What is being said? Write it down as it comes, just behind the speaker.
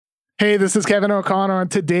Hey, this is Kevin O'Connor on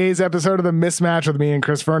today's episode of The Mismatch with me and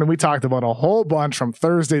Chris Vernon. We talked about a whole bunch from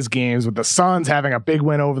Thursday's games with the Suns having a big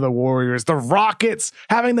win over the Warriors, the Rockets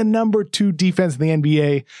having the number 2 defense in the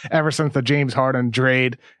NBA ever since the James Harden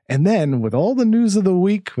trade. And then with all the news of the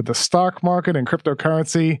week with the stock market and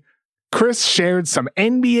cryptocurrency, Chris shared some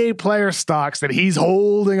NBA player stocks that he's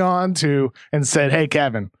holding on to and said, hey,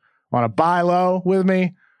 Kevin, want to buy low with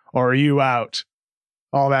me or are you out?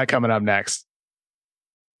 All that coming up next.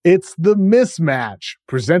 It's The Mismatch,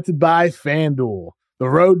 presented by FanDuel. The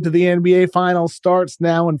road to the NBA Finals starts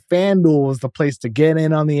now, and FanDuel is the place to get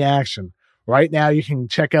in on the action. Right now, you can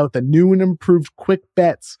check out the new and improved Quick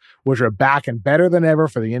Bets, which are back and better than ever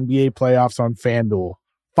for the NBA playoffs on FanDuel.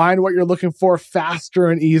 Find what you're looking for faster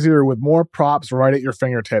and easier with more props right at your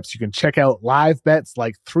fingertips. You can check out live bets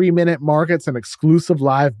like 3-minute markets and exclusive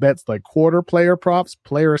live bets like quarter player props,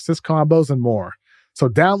 player assist combos, and more. So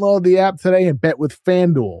download the app today and bet with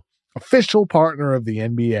FanDuel, official partner of the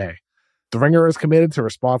NBA. The Ringer is committed to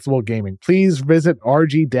responsible gaming. Please visit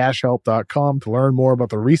rg-help.com to learn more about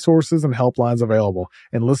the resources and helplines available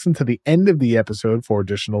and listen to the end of the episode for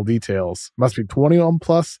additional details. Must be 21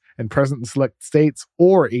 plus and present in select states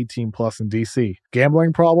or 18 plus in DC.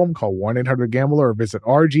 Gambling problem? Call 1-800-GAMBLER or visit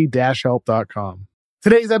rg-help.com.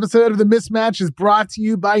 Today's episode of The Mismatch is brought to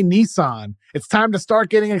you by Nissan. It's time to start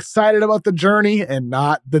getting excited about the journey and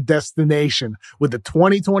not the destination with the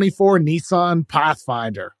 2024 Nissan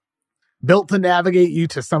Pathfinder. Built to navigate you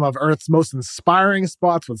to some of Earth's most inspiring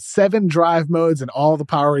spots with 7 drive modes and all the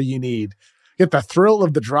power you need. Get the thrill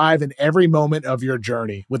of the drive in every moment of your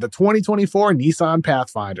journey with the 2024 Nissan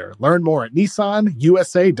Pathfinder. Learn more at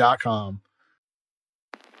nissanusa.com.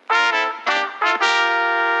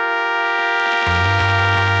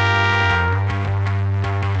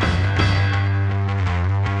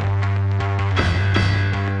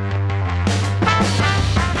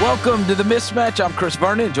 Welcome to The Mismatch. I'm Chris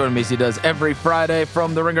Vernon. Joining me as he does every Friday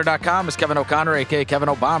from TheRinger.com is Kevin O'Connor, a.k.a. Kevin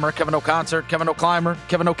O'Bomber, Kevin O'Concert, Kevin O'Climber,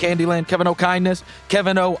 Kevin O'Candyland, Kevin O'Kindness,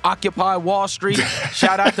 Kevin O'Occupy Wall Street.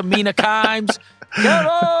 Shout out to Mina Kimes. Kevin!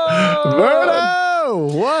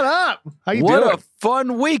 Verno! What up? How you doing? What a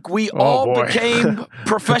fun week. We all became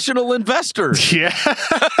professional investors. Yeah.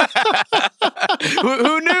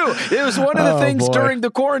 Who knew? It was one of the things during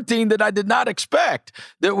the quarantine that I did not expect,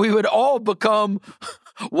 that we would all become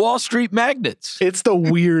Wall Street magnates. It's the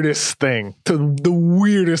weirdest thing. The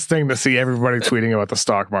weirdest thing to see everybody tweeting about the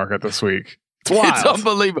stock market this week. It's wild. It's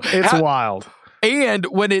unbelievable. It's wild. And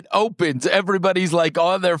when it opens, everybody's like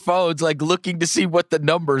on their phones, like looking to see what the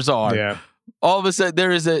numbers are. Yeah. All of a sudden,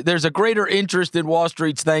 there's a greater interest in Wall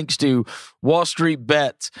Street's thanks to Wall Street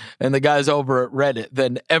Bets and the guys over at Reddit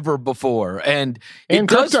than ever before. And it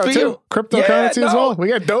does crypto feel, too. Cryptocurrency as well. We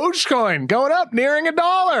got Dogecoin going up, nearing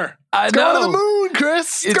 $1. It's going to the moon,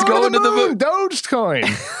 Chris. It's going to the moon. Dogecoin.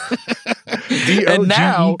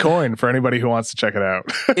 D-O-G-E coin for anybody who wants to check it out.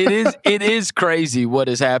 It is crazy what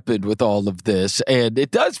has happened with all of this. And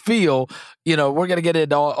it does feel, we're going to get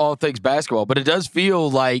into all things basketball, but it does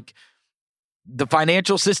feel like the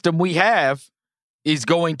financial system we have is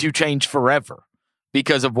going to change forever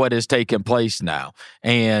because of what has taken place now.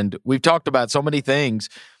 And we've talked about so many things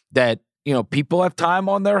that, people have time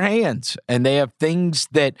on their hands and they have things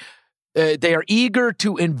that they are eager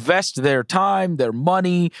to invest their time, their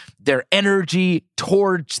money, their energy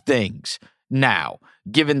towards things now,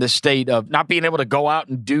 given the state of not being able to go out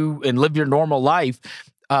and do and live your normal life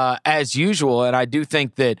as usual. And I do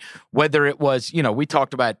think that whether it was, we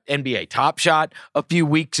talked about NBA Top Shot a few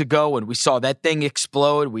weeks ago and we saw that thing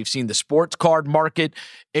explode. We've seen the sports card market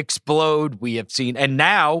explode. We have seen, and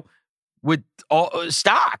now with all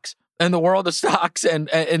stocks and the world of stocks and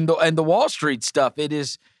the Wall Street stuff,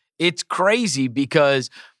 it's crazy because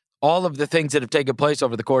all of the things that have taken place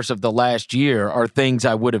over the course of the last year are things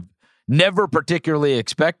I would have never particularly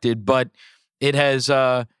expected, but it has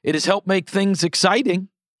helped make things exciting.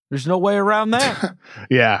 There's no way around that.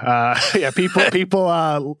 Yeah. People,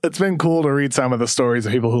 it's been cool to read some of the stories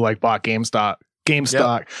of people who bought GameStop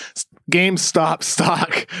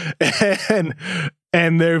stock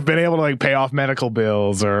and they've been able to pay off medical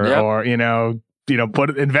bills or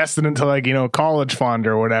invest it into college fund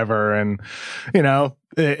or whatever. And,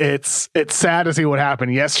 it's sad to see what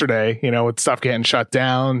happened yesterday, with stuff getting shut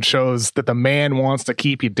down, shows that the man wants to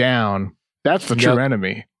keep you down. That's the true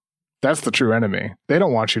enemy. That's the true enemy. They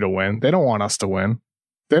don't want you to win. They don't want us to win.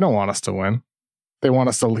 They don't want us to win. They want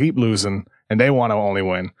us to keep losing, and they want to only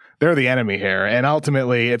win. They're the enemy here. And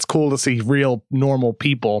ultimately, it's cool to see real, normal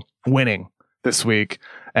people winning this week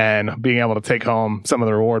and being able to take home some of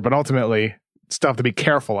the reward. But ultimately, stuff to be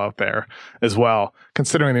careful out there as well,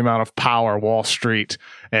 considering the amount of power Wall Street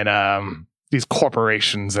and these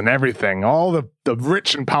corporations and everything, all the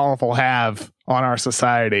rich and powerful have on our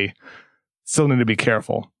society. Still need to be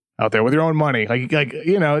careful out there with your own money. Like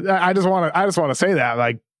I just want to say that,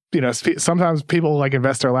 like, sometimes people like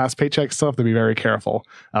invest their last paycheck, still have to be very careful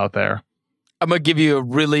out there. I'm gonna give you a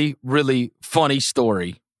really, really funny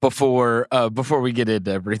story before we get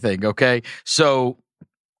into everything. Okay, so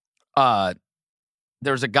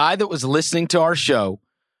there's a guy that was listening to our show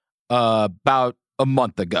about a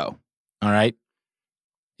month ago. All right,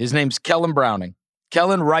 his name's Kellen Browning.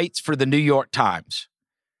 Kellen writes for the New York Times.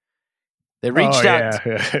 They reached out.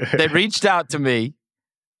 They reached out to me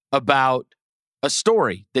about a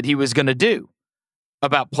story that he was going to do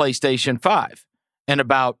about PlayStation 5 and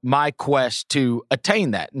about my quest to attain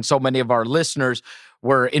that. And so many of our listeners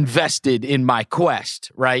were invested in my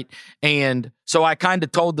quest, right? And so I kind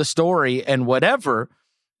of told the story and whatever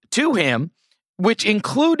to him, which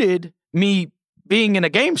included me being in a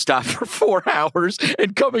GameStop for 4 hours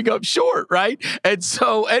and coming up short, right? And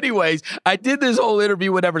so anyways, I did this whole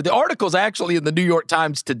interview, whatever. The article's actually in the New York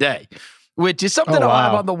Times today, which is something I'll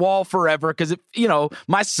have on the wall forever because,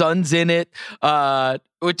 my son's in it,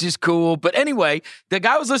 which is cool. But anyway, the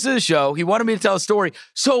guy was listening to the show. He wanted me to tell a story.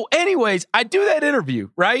 So anyways, I do that interview,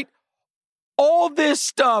 right? All this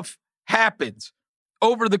stuff happens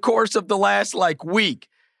over the course of the last, week.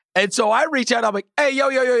 And so I reach out. I'm like, hey,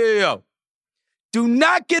 yo. Do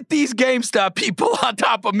not get these GameStop people on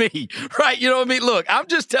top of me, right? You know what I mean? Look, I'm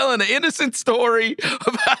just telling an innocent story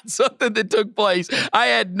about something that took place. I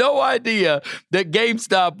had no idea that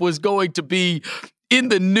GameStop was going to be in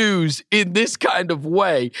the news in this kind of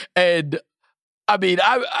way. And I mean,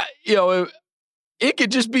 it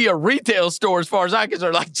could just be a retail store as far as I'm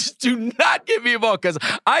concerned. Like, just do not get me involved because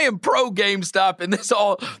I am pro GameStop and this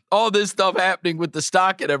all this stuff happening with the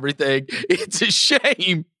stock and everything. It's a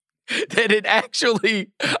shame that it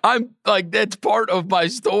actually, I'm like, that's part of my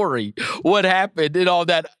story, what happened and all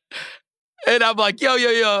that. And I'm like, yo.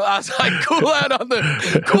 I was like, cool out on the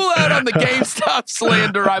GameStop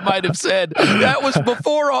slander I might have said. That was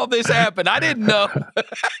before all this happened. I didn't know.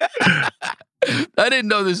 I didn't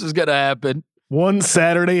know this was going to happen. One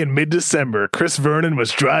Saturday in mid-December, Chris Vernon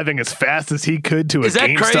was driving as fast as he could to a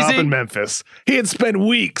GameStop in Memphis. He had spent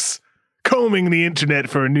weeks combing the internet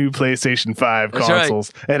for a new PlayStation 5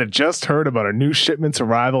 consoles and had just heard about a new shipment's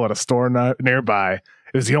arrival at a store nearby. It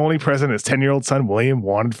was the only present his 10-year-old son William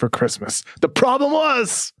wanted for Christmas. The problem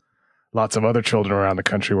was lots of other children around the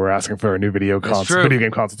country were asking for a new video game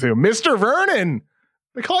console too. Mr. Vernon!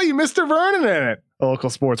 They call you Mr. Vernon in it. A local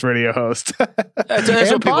sports radio host. That's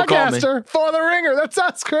what people call me. For the Ringer. That's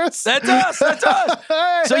us, Chris. That's us.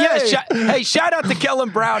 Shout out to Kellen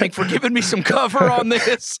Browning for giving me some cover on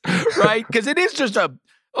this, right? Because it is just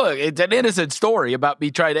it's an innocent story about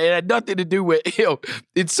me trying to, it had nothing to do with,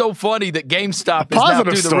 it's so funny that GameStop is now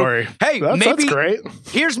through the story. Hey, maybe, that's great.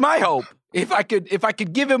 Here's my hope. If I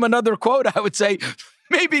could give him another quote, I would say,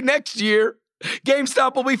 maybe next year,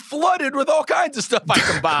 GameStop will be flooded with all kinds of stuff I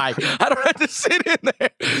can buy. I don't have to sit in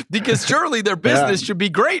there because surely their business should be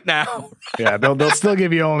great now. Yeah, they'll still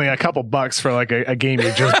give you only a couple bucks for like a game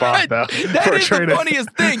you just bought, though. That is the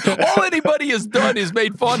funniest thing. All anybody has done is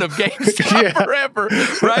made fun of GameStop forever,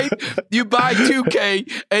 right? You buy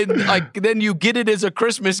 2K and then you get it as a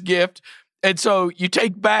Christmas gift. And so you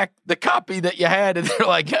take back the copy that you had, and they're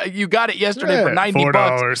like, "You got it yesterday for $90."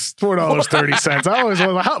 $4.30. I always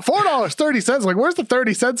was like, $4.30. Like, where's the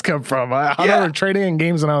 30 cents come from? I remember trading in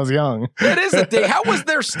games when I was young. That is the thing. How was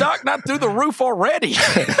their stock not through the roof already?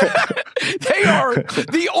 They are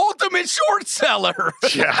the ultimate short seller.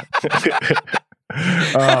 Yeah.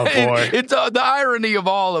 Oh boy! It's the irony of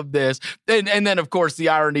all of this, and then of course the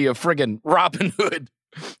irony of friggin' Robin Hood.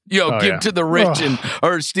 Give to the rich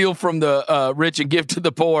or steal from the rich and give to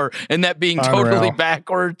the poor, and that being totally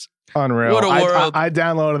backwards. Unreal. What a world. I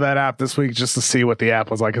downloaded that app this week just to see what the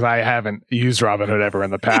app was like because I haven't used Robinhood ever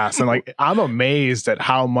in the past, and I'm amazed at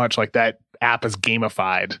how much that app is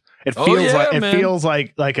gamified. It feels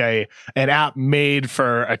like an app made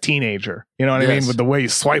for a teenager. You know what I mean? With the way you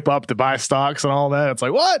swipe up to buy stocks and all that. It's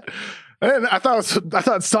like, what? And I thought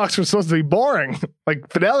stocks were supposed to be boring, like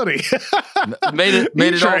Fidelity. made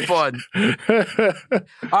it all fun.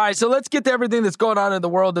 All right, so let's get to everything that's going on in the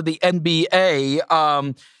world of the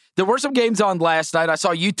NBA. There were some games on last night. I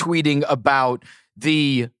saw you tweeting about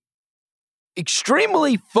the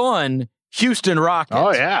extremely fun Houston Rockets.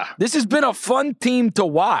 Oh, yeah. This has been a fun team to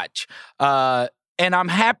watch, and I'm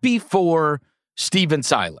happy for Steven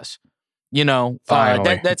Silas.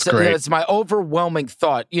 That's my overwhelming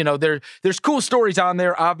thought. There's cool stories on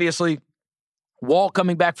there, obviously. Wall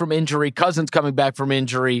coming back from injury, Cousins coming back from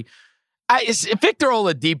injury. Victor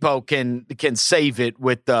Oladipo can save it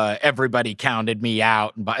with everybody counted me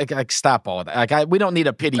out and stop all that. We don't need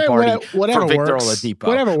a pity party for Victor Oladipo.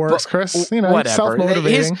 Whatever works, Chris. Whatever.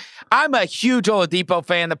 Self-motivating. I'm a huge Oladipo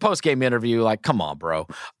fan. The post-game interview, come on, bro.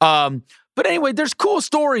 But anyway, there's cool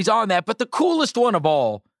stories on that. But the coolest one of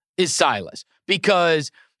all is Silas, because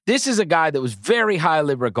this is a guy that was very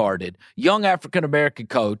highly regarded, young African-American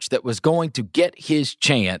coach that was going to get his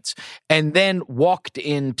chance and then walked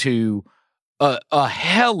into a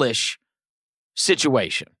hellish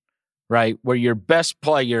situation, right? Where your best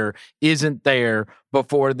player isn't there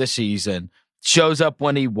before the season, shows up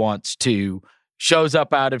when he wants to, shows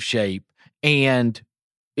up out of shape, and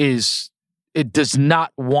it does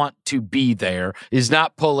not want to be there, is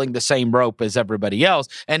not pulling the same rope as everybody else.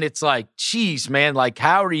 And it's geez, man,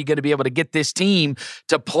 how are you going to be able to get this team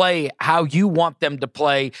to play how you want them to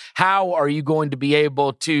play? How are you going to be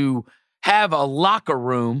able to have a locker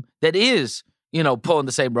room that is, pulling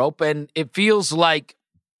the same rope? And it feels like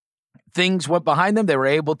things went behind them. They were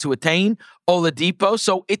able to attain Oladipo.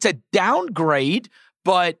 So it's a downgrade,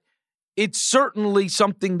 but it's certainly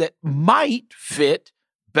something that might fit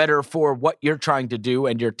better for what you're trying to do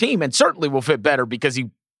and your team, and certainly will fit better because he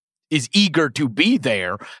is eager to be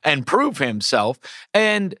there and prove himself.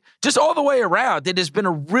 And just all the way around, it has been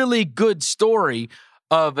a really good story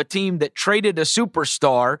of a team that traded a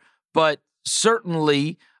superstar, but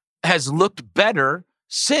certainly has looked better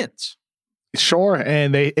since. Sure,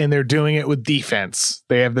 and they're doing it with defense.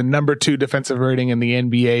 They have the number 2 defensive rating in the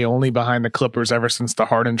NBA, only behind the Clippers ever since the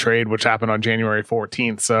Harden trade, which happened on January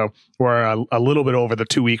 14th. So we're a little bit over the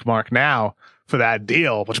 2-week mark now for that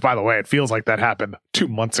deal, which, by the way, it feels like that happened 2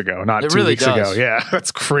 months ago, not 2 weeks ago. Yeah,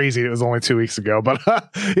 that's crazy. It was only 2 weeks ago. But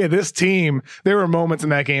yeah, this team, there were moments in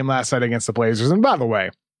that game last night against the Blazers. And by the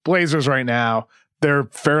way, Blazers right now, they're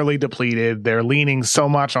fairly depleted. They're leaning so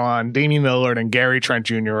much on Damian Lillard and Gary Trent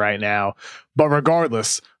Jr. right now. But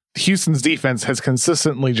regardless, Houston's defense has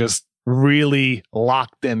consistently just really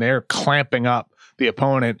locked in. They're clamping up the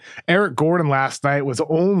opponent. Eric Gordon last night was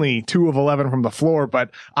only 2 of 11 from the floor,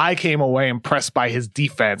 but I came away impressed by his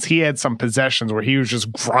defense. He had some possessions where he was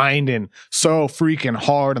just grinding so freaking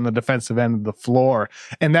hard on the defensive end of the floor.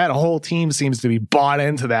 And that whole team seems to be bought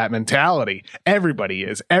into that mentality. Everybody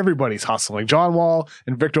is. Everybody's hustling. John Wall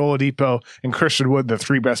and Victor Oladipo and Christian Wood, the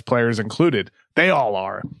 3 best players included, they all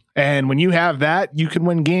are. And when you have that, you can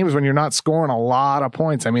win games when you're not scoring a lot of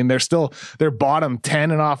points. I mean, they're bottom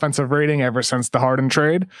 10 in offensive rating ever since the Harden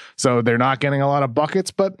trade. So they're not getting a lot of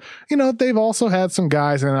buckets, but they've also had some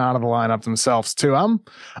guys in and out of the lineup themselves too.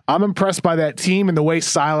 I'm impressed by that team and the way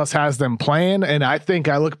Silas has them playing. And I think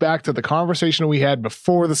I look back to the conversation we had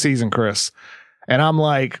before the season, Chris, and I'm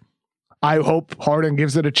like, I hope Harden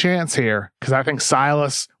gives it a chance here, because I think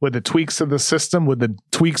Silas, with the tweaks to the system, with the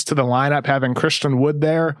tweaks to the lineup, having Christian Wood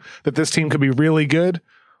there, that this team could be really good.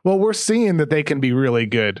 Well, we're seeing that they can be really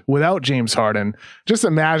good without James Harden. Just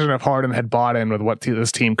imagine if Harden had bought in with what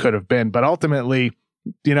this team could have been. But ultimately,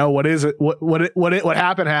 what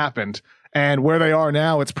happened. And where they are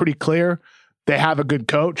now, it's pretty clear they have a good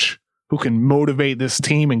coach who can motivate this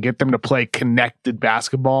team and get them to play connected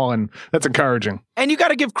basketball, and that's encouraging. And you got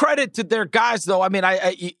to give credit to their guys, though. I mean,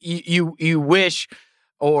 you wish,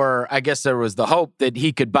 or I guess there was the hope that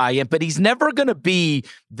he could buy in, but he's never going to be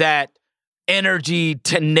that energy,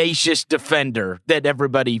 tenacious defender that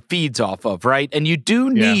everybody feeds off of, right? And you do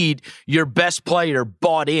need your best player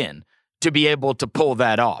bought in to be able to pull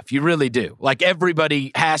that off. You really do.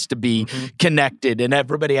 Everybody has to be connected, and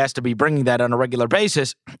everybody has to be bringing that on a regular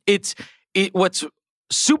basis. What's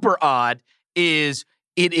super odd is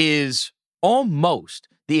it is almost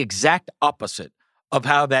the exact opposite of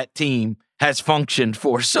how that team has functioned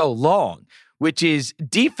for so long, which is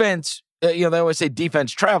defense. They always say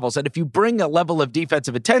defense travels. And if you bring a level of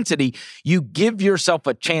defensive intensity, you give yourself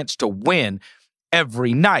a chance to win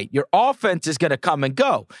every night. Your offense is going to come and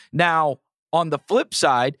go. Now, on the flip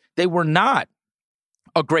side, they were not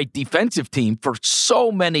a great defensive team for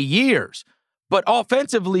so many years, but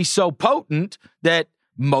offensively so potent that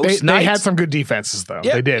most nights they had some good defenses, though.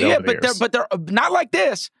 They did. Yeah, over the years. But they're not like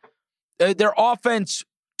this. Their offense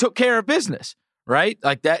took care of business, right?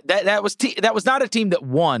 That was not a team that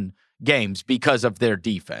won games because of their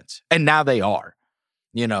defense, and now they are.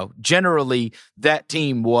 Generally, that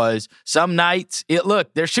team was some nights,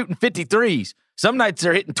 they're shooting 53s. Some nights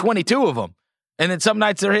they're hitting 22 of them. And then some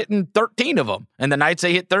nights they're hitting 13 of them. And the nights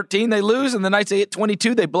they hit 13, they lose. And the nights they hit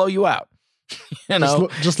 22, they blow you out.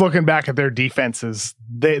 Just looking back at their defenses,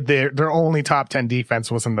 their only top 10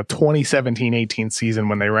 defense was in the 2017-18 season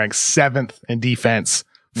when they ranked 7th in defense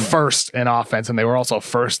first in offense, and they were also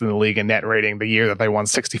first in the league in net rating the year that they won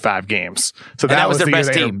 65 games. So that was their the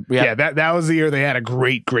best year team. that was the year they had a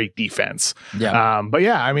great defense. Yeah. But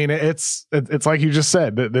yeah, I mean, it's like you just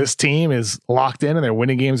said, that this team is locked in and they're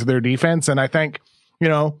winning games with their defense. And I think,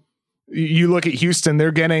 you look at Houston,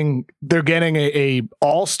 they're getting a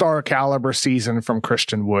all-star caliber season from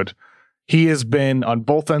Christian Wood. He has been on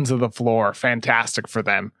both ends of the floor, fantastic for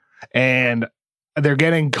them. And they're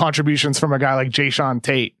getting contributions from a guy like Jayshawn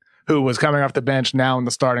Tate, who was coming off the bench, now in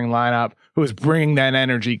the starting lineup, who is bringing that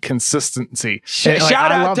energy, consistency.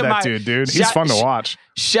 I love that dude. He's fun to watch.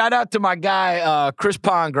 Shout out to my guy, Chris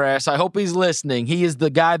Pongrass. I hope he's listening. He is the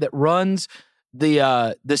guy that runs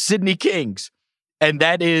the Sydney Kings. And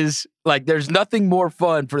that is, like, there's nothing more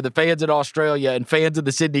fun for the fans in Australia and fans of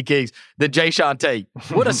the Sydney Kings than Jayshawn Tate.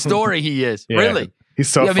 What a story he is, yeah, really. He's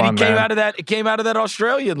so fun, he came out of that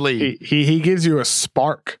Australian league. He gives you a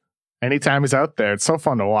spark anytime he's out there. It's so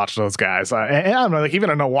fun to watch those guys. And I don't know, like even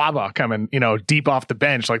a Nawaba coming, deep off the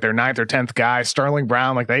bench, like their 9th or 10th guy, Sterling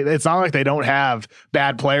Brown. Like it's not like they don't have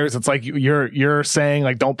bad players. It's like you're saying,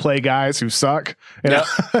 like, don't play guys who suck. They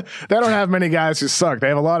don't have many guys who suck. They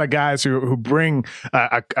have a lot of guys who bring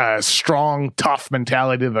a strong, tough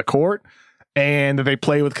mentality to the court. And they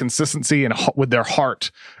play with consistency and with their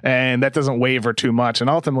heart, and that doesn't waver too much. And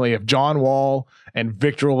ultimately, if John Wall and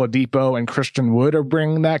Victor Oladipo and Christian Wood are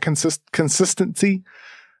bringing that consistency,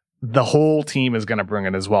 the whole team is going to bring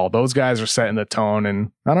it as well. Those guys are setting the tone,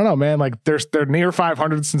 and I don't know, man. Like they're near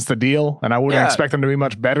 500 since the deal, and I wouldn't expect them to be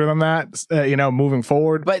much better than that, moving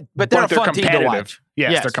forward. But they're a fun team to watch.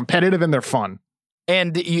 Yes, they're competitive and they're fun.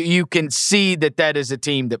 And you can see that is a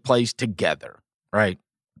team that plays together, right?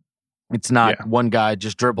 It's not one guy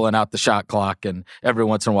just dribbling out the shot clock, and every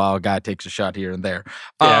once in a while a guy takes a shot here and there.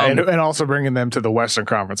 And also bringing them to the Western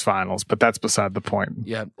Conference Finals, but that's beside the point.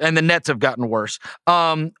 Yeah, and the Nets have gotten worse.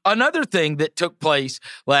 Another thing that took place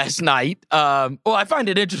last night, I find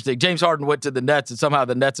it interesting. James Harden went to the Nets, and somehow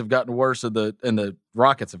the Nets have gotten worse, and the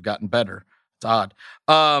Rockets have gotten better. It's odd.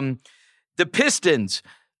 The Pistons,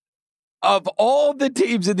 of all the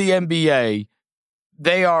teams in the NBA,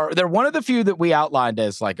 they're one of the few that we outlined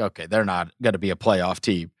as like, okay, they're not going to be a playoff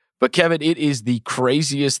team. But Kevin, it is the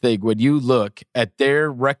craziest thing when you look at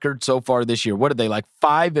their record so far this year. What are they, like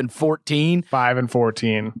 5-14?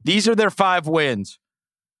 5-14. These are their 5 wins.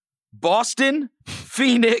 Boston,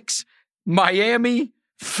 Phoenix, Miami,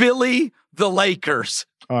 Philly, the Lakers.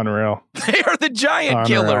 Unreal. They are the giant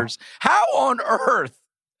killers. How on earth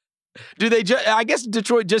do they I guess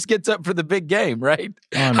Detroit just gets up for the big game, right?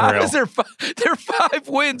 Unreal. How is their 5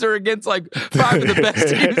 wins are against like 5 of the best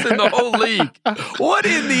teams in the whole league? What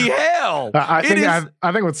in the hell? I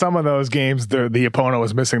think with some of those games, the opponent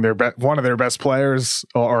was missing one of their best players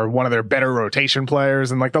or one of their better rotation players.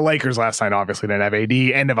 And like the Lakers last night, obviously didn't have AD,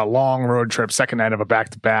 end of a long road trip, second night of a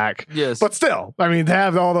back-to-back. Yes. But still, I mean, to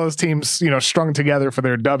have all those teams, strung together for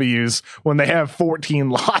their W's when they have 14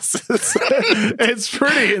 losses, it's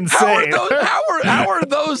pretty insane. How are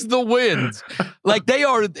those the wins? Like they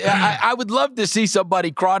are. I would love to see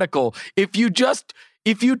somebody chronicle if you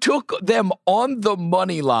took them on the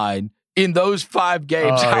money line in those 5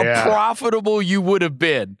 games, profitable you would have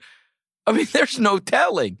been. I mean, there's no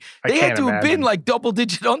telling. They had to have been like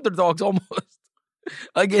double-digit underdogs almost.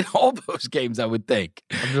 Like in all those games, I would think.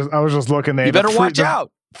 I was just looking. You better watch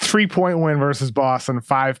out. 3-point win versus Boston,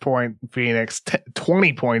 5-point Phoenix,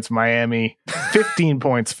 20 points Miami, 15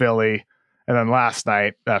 points Philly, and then last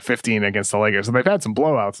night 15 against the Lakers. So they've had some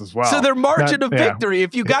blowouts as well. So their margin of victory,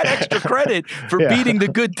 if you got extra credit for beating the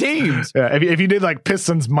good teams. Yeah, if you did like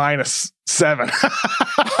Pistons -7.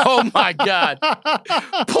 Oh my God.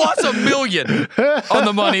 Plus $1 million on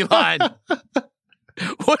the money line.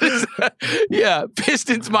 What is that? Yeah,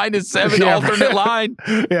 Pistons -7 alternate line.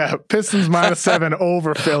 Yeah, Pistons -7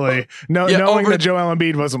 over Philly. Knowing that Joel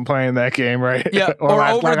Embiid wasn't playing that game, right? Yeah, or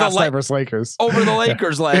over the Lakers. Over the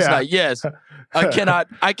Lakers last night. Yes, I cannot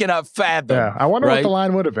fathom. Yeah, I wonder what the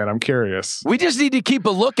line would have been. I'm curious. We just need to keep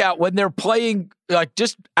a lookout when they're playing. Like,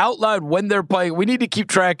 just outline when they're playing. We need to keep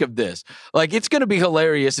track of this. Like, it's going to be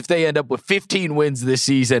hilarious if they end up with 15 wins this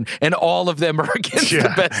season and all of them are against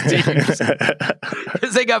the best teams.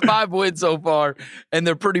 Because they got 5 wins so far, and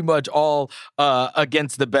they're pretty much all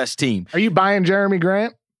against the best team. Are you buying Jerami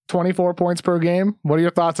Grant? 24 points per game. What are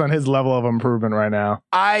your thoughts on his level of improvement right now?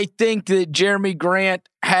 I think that Jerami Grant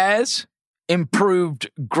has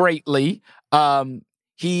improved greatly.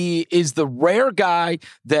 He is the rare guy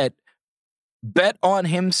that bet on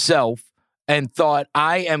himself and thought,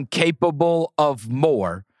 I am capable of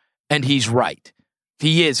more. And he's right.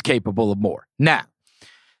 He is capable of more. Now,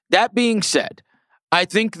 that being said, I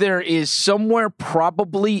think there is somewhere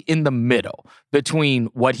probably in the middle between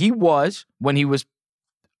what he was when he was,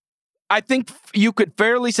 I think you could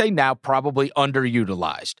fairly say now, probably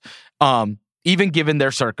underutilized. Even given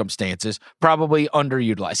their circumstances, probably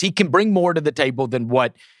underutilized. He can bring more to the table than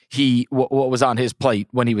what was on his plate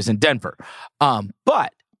when he was in Denver.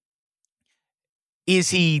 But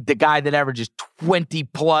is he the guy that averages 20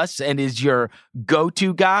 plus and is your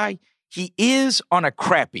go-to guy? He is on a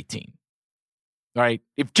crappy team. All right.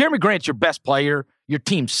 If Jerami Grant's your best player, your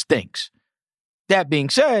team stinks. That being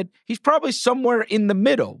said, he's probably somewhere in the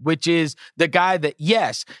middle, which is the guy that,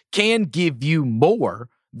 yes, can give you more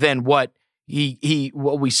than what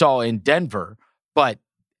what we saw in Denver, but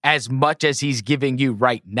as much as he's giving you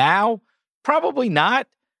right now, probably not.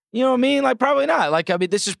 You know what I mean? Like, probably not. Like, I mean,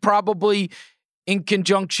 this is probably in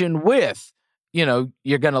conjunction with,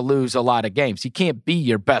 you're going to lose a lot of games. He can't be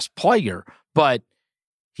your best player, but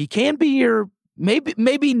he can be your,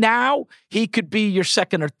 maybe now he could be your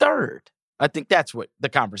second or third. I think that's what the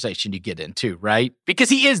conversation you get into, right? Because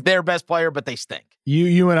he is their best player, but they stink.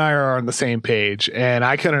 You and I are on the same page, and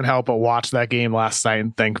I couldn't help but watch that game last night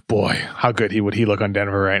and think, boy, how good would he look on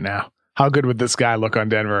Denver right now? How good would this guy look on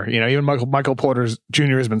Denver? Even Michael Porter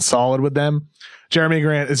Jr. has been solid with them.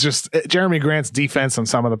 Jerami Grant's defense on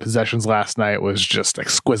some of the possessions last night was just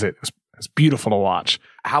exquisite. It's beautiful to watch.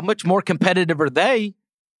 How much more competitive are they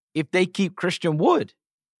if they keep Christian Wood?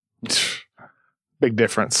 Big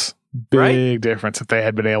difference. Big difference if they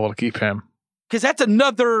had been able to keep him. Because that's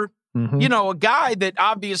another, a guy that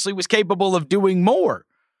obviously was capable of doing more.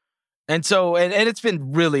 And so, and it's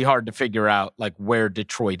been really hard to figure out like where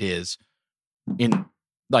Detroit is in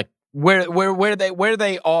like where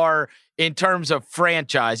they are in terms of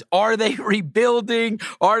franchise. Are they rebuilding?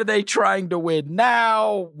 Are they trying to win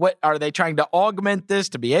now? What are they trying to augment this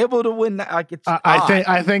to be able to win? Like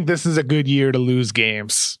I think this is a good year to lose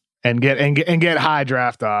games and get high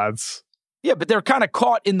draft odds. Yeah, but they're kind of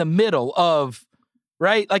caught in the middle of,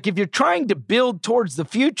 right? Like if you're trying to build towards the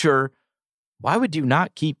future, why would you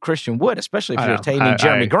not keep Christian Wood, especially if you're retaining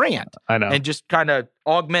Jerami Grant? I know. And just kind of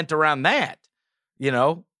augment around that,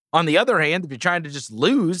 On the other hand, if you're trying to just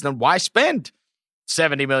lose, then why spend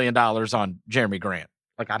 $70 million on Jerami Grant?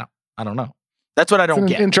 Like, I don't know. That's what I don't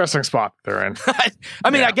get. Interesting spot they're in.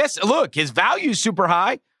 I mean, I guess, look, his value is super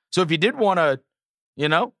high. So if you did want to,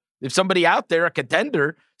 if somebody out there, a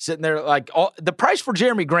contender, sitting there, like the price for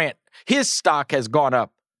Jerami Grant, his stock has gone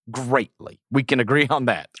up greatly. We can agree on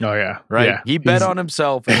that. Oh, yeah. Right? Yeah. He bet on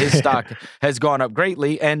himself, and his stock has gone up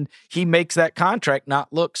greatly, and he makes that contract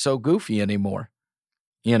not look so goofy anymore.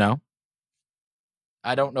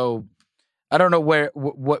 I don't know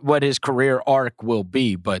what his career arc will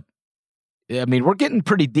be, but I mean, we're getting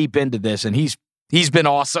pretty deep into this, and he's been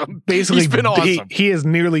awesome. Basically, he's been awesome. He has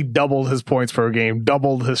nearly doubled his points per game,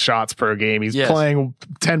 doubled his shots per game. He's playing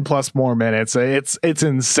 10 plus more minutes. It's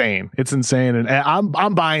insane. It's insane, and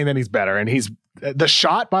I'm buying that he's better. And he's the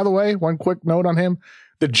shot. By the way, one quick note on him: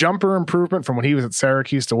 the jumper improvement from when he was at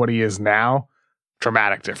Syracuse to what he is now,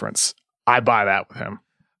 dramatic difference. I buy that with him.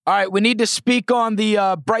 All right, we need to speak on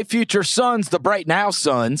the Bright Future Suns, the Bright Now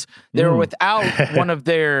Suns. They were without one of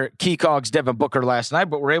their key cogs, Devin Booker, last night,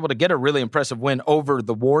 but were able to get a really impressive win over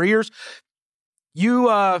the Warriors. You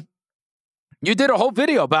did a whole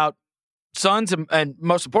video about Suns and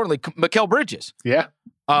most importantly, Mikal Bridges. Yeah.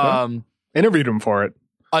 Interviewed him for it.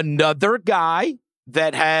 Another guy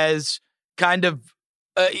that has kind of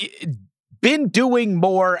been doing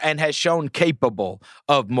more and has shown capable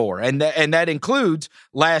of more. And that includes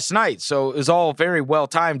last night. So it was all very well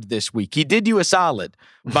timed this week. He did you a solid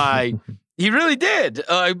by, he really did.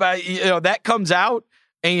 That comes out.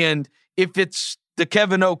 And if it's the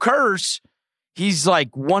Kevin O curse, he's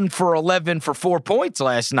like 1 for 11 for 4 points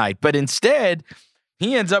last night. But instead,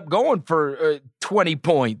 he ends up going for 20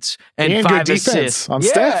 points and 5 assists on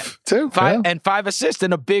Steph too. 5 assists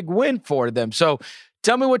and a big win for them. So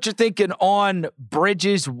tell me what you're thinking on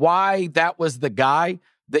Bridges, why that was the guy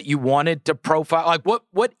that you wanted to profile. Like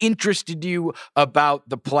what interested you about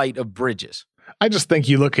the plight of Bridges? I just think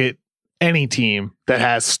you look at any team that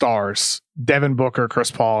has stars, Devin Booker, Chris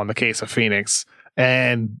Paul in the case of Phoenix,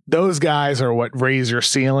 and those guys are what raise your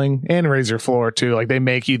ceiling and raise your floor too. Like they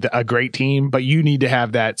make you a great team, but you need to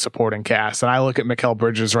have that supporting cast. And I look at Mikal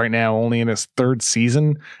Bridges right now, only in his 3rd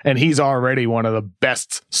season, and he's already one of the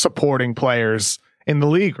best supporting players in the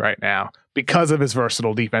league right now. because of his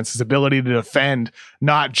versatile defense, his ability to defend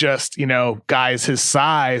not just, guys his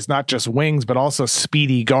size, not just wings, but also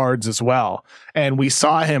speedy guards as well. And we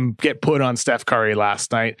saw him get put on Steph Curry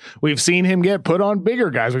last night. We've seen him get put on bigger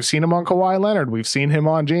guys. We've seen him on Kawhi Leonard. We've seen him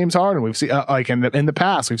on James Harden. We've seen in the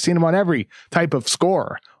past, we've seen him on every type of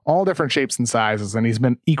scorer, all different shapes and sizes, and he's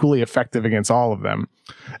been equally effective against all of them.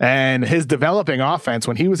 And his developing offense,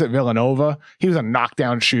 when he was at Villanova, he was a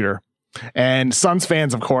knockdown shooter. And Suns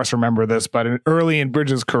fans, of course, remember this, but early in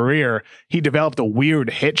Bridges' career, he developed a weird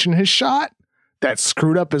hitch in his shot that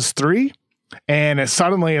screwed up his three. And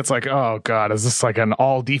suddenly it's like, oh, God, is this like an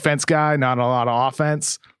all-defense guy, not a lot of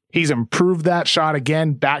offense? He's improved that shot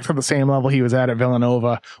again back to the same level he was at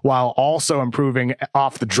Villanova, while also improving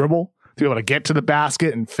off the dribble to be able to get to the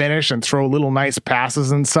basket and finish and throw little nice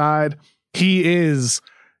passes inside. He is,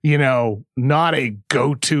 not a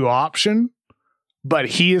go-to option, but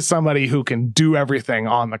he is somebody who can do everything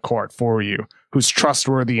on the court for you, who's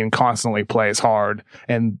trustworthy and constantly plays hard.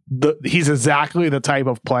 And he's exactly the type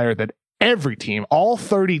of player that every team, all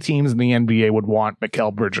 30 teams in the NBA would want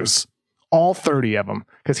Mikal Bridges. All 30 of them,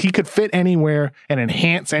 because he could fit anywhere and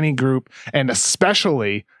enhance any group, and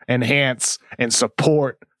especially enhance and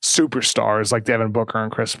support superstars like Devin Booker and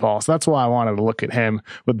Chris Paul. So that's why I wanted to look at him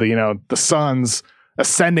with the Suns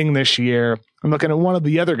ascending this year. I'm looking at one of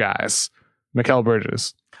the other guys, Mikal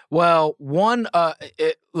Bridges. Well,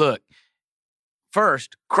 look,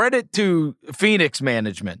 first, credit to Phoenix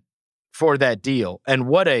management for that deal. And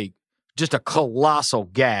what just a colossal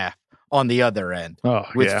gaffe on the other end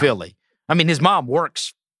with Philly. I mean, his mom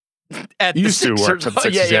works at the Sixers. Work at the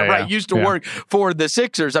Sixers. Right. Used to work for the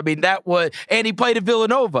Sixers. I mean, and he played at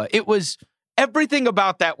Villanova. Everything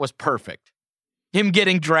about that was perfect. Him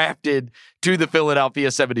getting drafted to the Philadelphia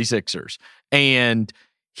 76ers. And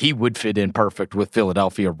he would fit in perfect with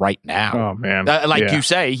Philadelphia right now. Oh, man. You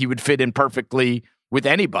say, he would fit in perfectly with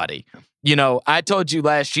anybody. I told you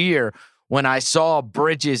last year when I saw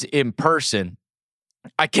Bridges in person,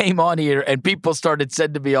 I came on here and people started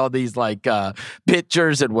sending me all these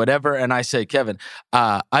pictures and whatever. And I said, Kevin,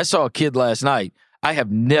 I saw a kid last night. I have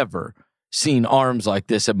never seen arms like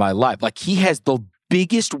this in my life. Like, he has the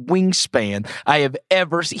biggest wingspan I have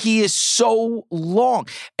ever seen. He is so long.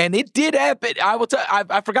 And it did happen. I will tell you,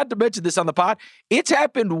 I forgot to mention this on the pod. It's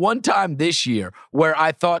happened one time this year where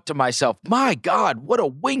I thought to myself, my God, what a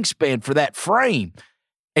wingspan for that frame.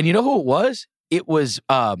 And you know who it was? It was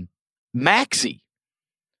Maxey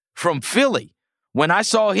from Philly. When I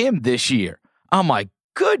saw him this year, I'm like,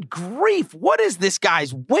 good grief, what is this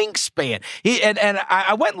guy's wingspan? And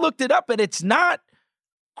I went and looked it up, and it's not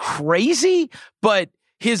crazy, but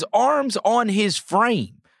his arms on his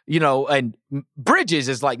frame, and Bridges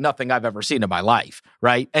is like nothing I've ever seen in my life,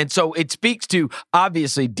 right? And so it speaks to,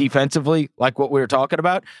 obviously, defensively, like what we were talking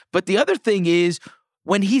about. But the other thing is,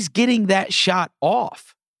 when he's getting that shot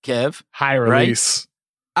off, Kev. High release.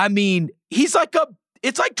 Right? I mean, it's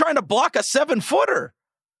like trying to block a 7-footer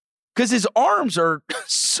because his arms are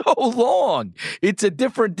so long. It's a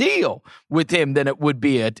different deal with him than it would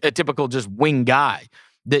be a typical just wing guy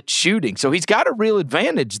that's shooting. So he's got a real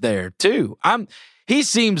advantage there too. He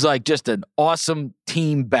seems like just an awesome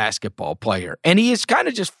team basketball player, and he has kind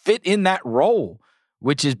of just fit in that role,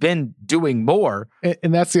 which has been doing more.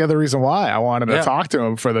 And that's the other reason why I wanted to talk to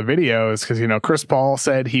him for the video, is because, Chris Paul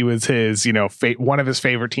said he was his, one of his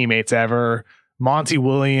favorite teammates ever. Monty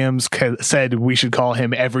Williams said we should call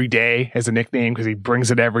him Every Day as a nickname because he brings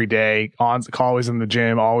it every day, always in the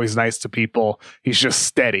gym, always nice to people. He's just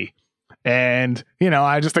steady. And,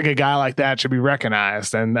 I just think a guy like that should be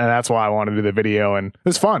recognized. And that's why I wanted to do the video. And it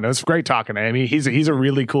was fun. It was great talking to him. He's a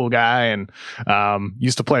really cool guy, and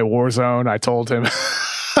used to play Warzone. I told him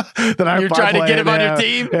that you're trying to get him on your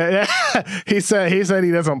team. Yeah. He said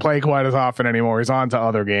he doesn't play quite as often anymore. He's on to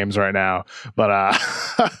other games right now. But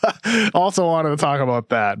also wanted to talk about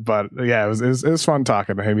that. But yeah, it was fun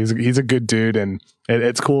talking to him. He's a good dude, and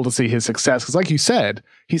it's cool to see his success, because like you said,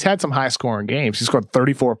 he's had some high scoring games. He scored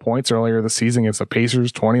 34 points earlier this season against the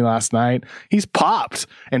Pacers, 20 last night. He's popped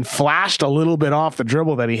and flashed a little bit off the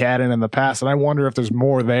dribble that he had in the past. And I wonder if there's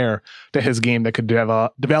more there to his game that could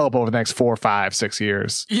develop over the next 4, 5, 6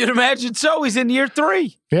 years. You'd imagine so. He's in year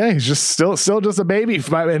 3. Yeah, he's just still just a baby in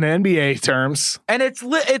NBA terms. And it's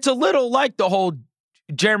a little like the whole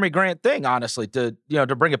Jerami Grant thing, honestly, to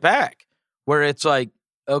bring it back, where it's like,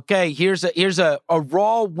 okay, here's a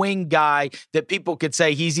raw wing guy that people could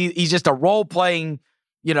say he's just a role playing,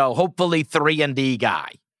 hopefully 3-and-D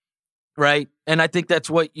guy, right? And I think that's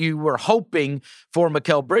what you were hoping for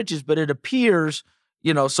Mikal Bridges, but it appears,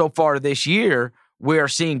 so far this year, we are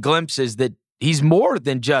seeing glimpses that he's more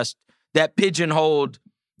than just that pigeonholed,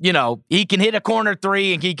 he can hit a corner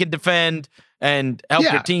three and he can defend and help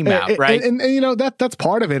your team out, right? And that's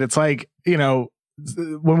part of it. It's like,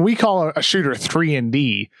 when we call a shooter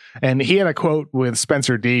 3-and-D, and he had a quote with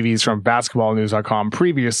Spencer Davies from basketballnews.com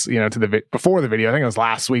previous, before the video. I think it was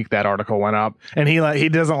last week that article went up, and he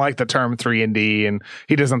doesn't like the term 3-and-D, and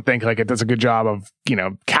he doesn't think like it does a good job of,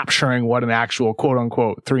 capturing what an actual quote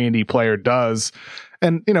unquote 3-and-D player does.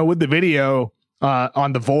 And, with the video,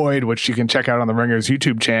 on The Void, which you can check out on the Ringers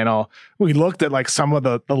YouTube channel, we looked at like some of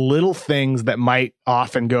the little things that might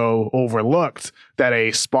often go overlooked that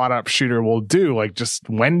a spot up shooter will do, like just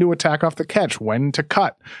when to attack off the catch, when to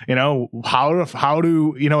cut, how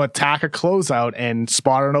to attack a closeout and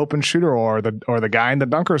spot an open shooter or the guy in the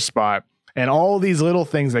dunker spot, and all these little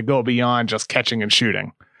things that go beyond just catching and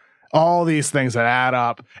shooting. All these things that add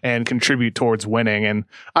up and contribute towards winning. And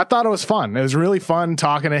I thought it was fun. It was really fun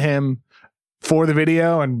talking to him for the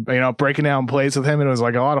video and, breaking down plays with him. And it was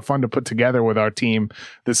like a lot of fun to put together with our team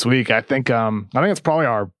this week. I think it's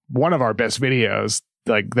probably one of our best videos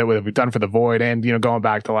like that we've done for The Void and, going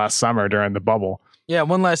back to last summer during the bubble. Yeah.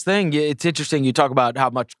 One last thing. It's interesting. You talk about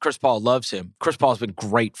how much Chris Paul loves him. Chris Paul's been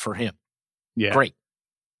great for him. Yeah. Great.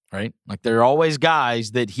 Right. Like there are always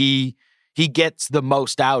guys that he gets the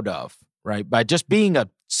most out of, right? By just being a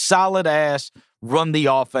solid ass, run the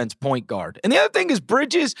offense point guard. And the other thing is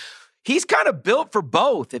Bridges, he's kind of built for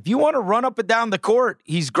both. If you want to run up and down the court,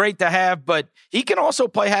 he's great to have, but he can also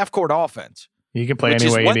play half-court offense. He can play any way you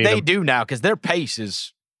need him. Which is what they do now because their pace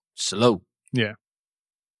is slow. Yeah.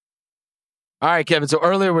 All right, Kevin. So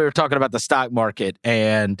earlier we were talking about the stock market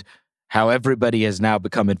and how everybody has now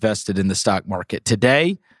become invested in the stock market.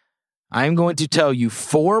 Today, I'm going to tell you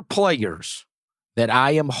 4 players that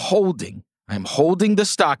I am holding. I'm holding the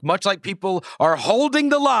stock, much like people are holding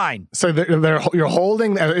the line. So you're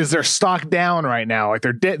holding. Is their stock down right now? Like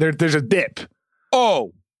there's a dip.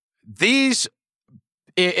 Oh, these.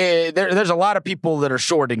 There's a lot of people that are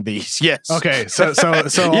shorting these. Yes. Okay. So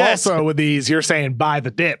yes. Also with these, you're saying buy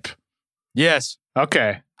the dip. Yes.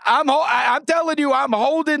 Okay. I'm telling you, I'm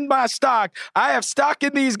holding my stock. I have stock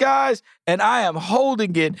in these guys, and I am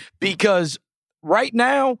holding it because right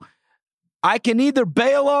now I can either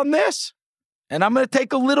bail on this. And I'm going to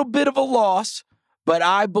take a little bit of a loss, but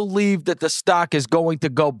I believe that the stock is going to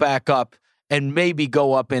go back up and maybe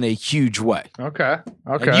go up in a huge way. Okay.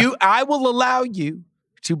 And I will allow you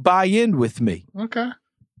to buy in with me. Okay.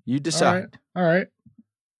 You decide. All right.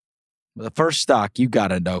 Well, the first stock, you got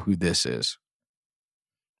to know who this is.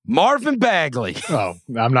 Marvin Bagley. Oh,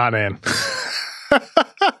 I'm not in.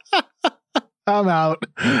 I'm out.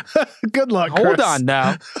 Good luck, Chris. Hold on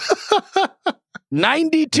now.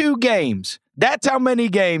 92 games. That's how many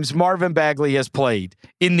games Marvin Bagley has played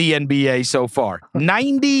in the NBA so far.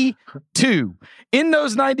 92. In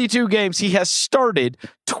those 92 games, he has started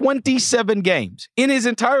 27 games. In his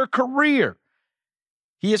entire career,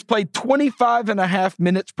 he has played 25 and a half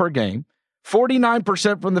minutes per game,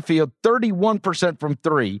 49% from the field, 31% from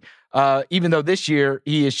three, even though this year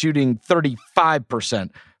he is shooting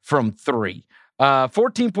 35% from three.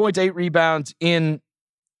 14 points, 8 rebounds in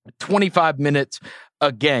 25 minutes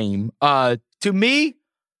a game. To me,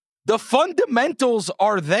 the fundamentals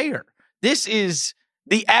are there. This is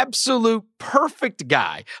the absolute perfect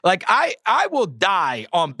guy. Like I will die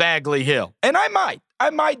on Bagley Hill, and I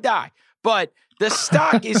might die, but the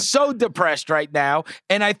stock is so depressed right now.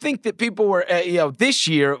 And I think that people were, this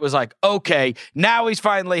year it was like, okay, now he's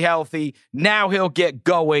finally healthy. Now he'll get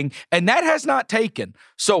going. And that has not taken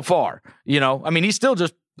so far. He's still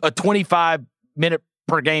just a 25-minute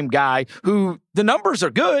per game guy who the numbers are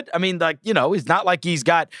good. It's not like he's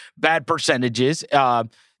got bad percentages.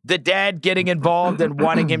 The dad getting involved and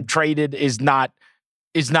wanting him traded is not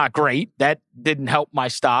great. That didn't help my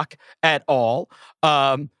stock at all.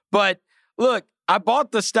 But look, I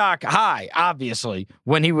bought the stock high, obviously,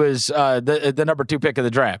 when he was the number 2 pick of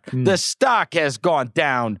the draft. The stock has gone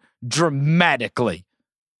down dramatically,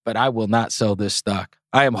 but I will not sell this stock.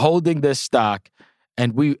 I am holding this stock,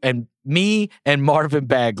 and me and Marvin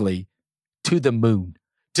Bagley to the moon.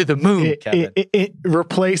 To the moon, Kevin.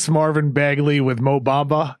 Replace Marvin Bagley with Mo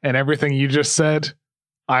Bamba, and everything you just said,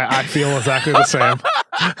 I feel exactly the same.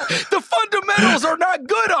 The fundamentals are not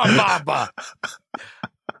good on Bamba.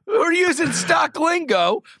 We're using stock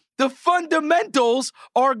lingo. The fundamentals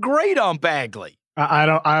are great on Bagley. I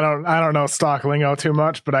don't know stock lingo too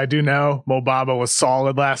much, but I do know Mo Bamba was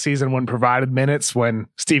solid last season when provided minutes, when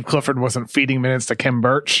Steve Clifford wasn't feeding minutes to Kim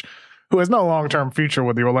Birch, who has no long-term future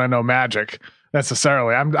with the Orlando Magic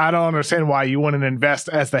necessarily. I don't understand why you wouldn't invest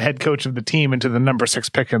as the head coach of the team into the number 6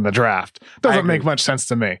 pick in the draft. Doesn't make much sense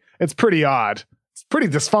to me. It's pretty odd. pretty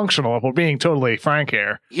dysfunctional if we're being totally frank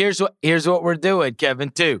here. Here's what we're doing, Kevin,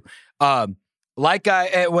 too. Like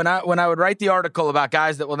when I would write the article about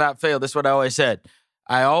guys that will not fail, this is what I always said.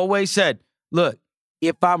 I always said, look,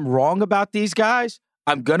 if I'm wrong about these guys,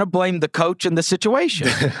 I'm going to blame the coach and the situation.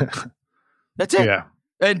 That's it. Yeah.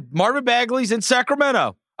 And Marvin Bagley's in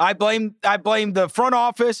Sacramento. I blame the front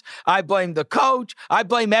office. I blame the coach. I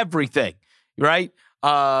blame everything, right?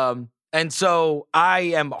 And so I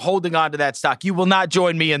am holding on to that stock. You will not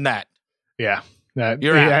join me in that. Yeah.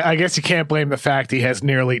 I guess you can't blame the fact he has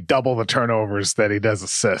nearly double the turnovers that he does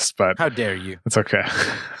assists, but how dare you? It's okay.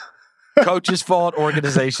 Coach's fault,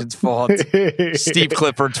 organization's fault, Steve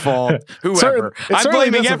Clifford's fault, whoever. I'm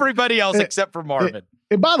blaming everybody else except for Marvin.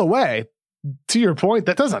 And by the way, to your point,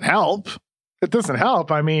 that doesn't help. It doesn't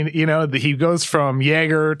help. I mean, he goes from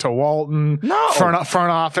Yeager to Walton. No. Front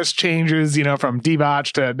office changes, from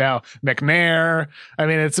Divac to now McNair. I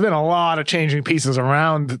mean, it's been a lot of changing pieces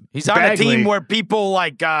around. He's on Bagley. A team where people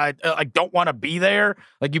like don't want to be there.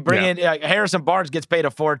 Like you bring in Harrison Barnes gets paid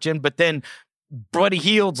a fortune, but then Buddy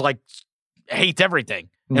Hields hates everything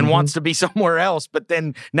and wants to be somewhere else. But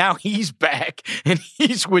then now he's back and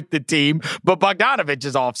he's with the team, but Bogdanovich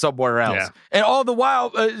is off somewhere else. Yeah. And all the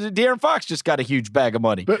while, De'Aaron Fox just got a huge bag of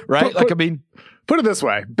money, right? Put it this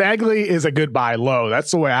way. Bagley is a good buy low.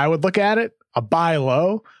 That's the way I would look at it. A buy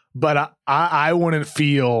low, but I wouldn't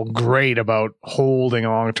feel great about holding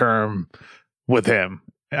long-term with him.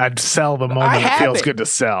 I'd sell the moment it feels good to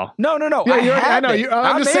sell. No. Yeah, I know.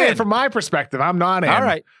 I'm just saying from my perspective, I'm not in. All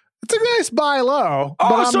right. It's a nice buy low.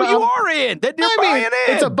 Oh, so you are in. Then you're buying in.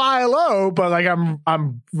 It's a buy low, but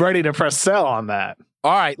I'm ready to press sell on that.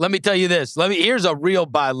 All right, let me tell you this. Here's a real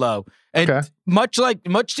buy low. And much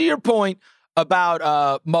to your point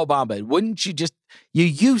about Mo Bamba, wouldn't you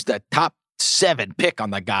use the top 7 pick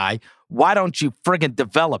on the guy? Why don't you friggin'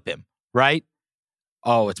 develop him, right?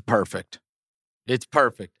 Oh, it's perfect. It's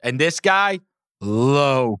perfect. And this guy,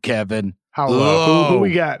 low, Kevin. How low? Who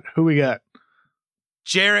we got?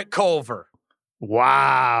 Jarrett Culver.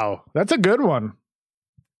 Wow. That's a good one.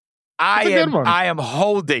 I am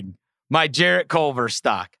holding my Jarrett Culver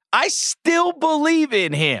stock. I still believe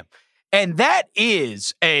in him. And that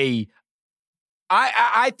is I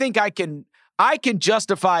think I can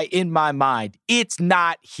justify in my mind it's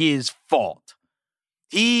not his fault.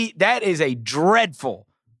 That is a dreadful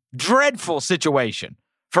situation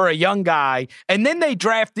for a young guy. And then they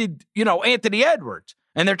drafted, Anthony Edwards,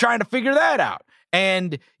 and they're trying to figure that out.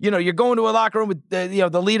 And, you're going to a locker room with,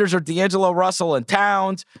 the leaders are D'Angelo Russell and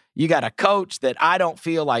Towns. You got a coach that I don't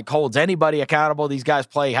feel like holds anybody accountable. These guys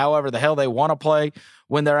play however the hell they want to play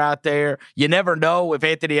when they're out there. You never know if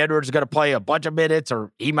Anthony Edwards is going to play a bunch of minutes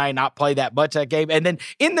or he might not play that much that game. And then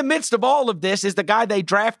in the midst of all of this is the guy they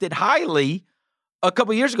drafted highly a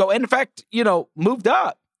couple years ago. And in fact, moved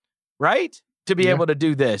up, right? To be able to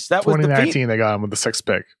do this. That was 2019, they got him with the 6th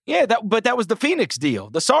pick. Yeah, but that was the Phoenix deal,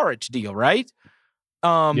 the Saric deal, right?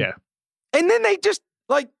 And then they just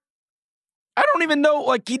I don't even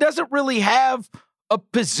know, he doesn't really have a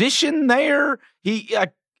position there.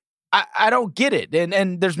 I don't get it.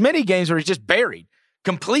 And there's many games where he's just buried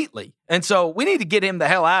completely. And so we need to get him the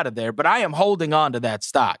hell out of there. But I am holding on to that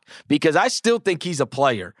stock because I still think he's a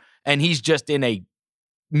player and he's just in a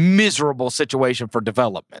miserable situation for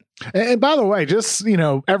development. And by the way, just,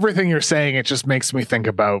 everything you're saying, it just makes me think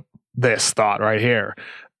about this thought right here.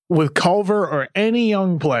 With Culver or any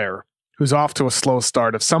young player who's off to a slow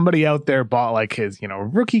start, if somebody out there bought his,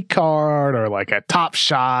 rookie card or a Top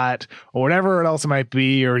Shot or whatever else it might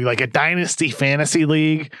be, or a dynasty fantasy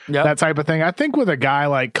league, that type of thing, I think with a guy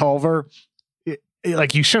like Culver,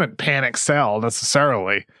 you shouldn't panic sell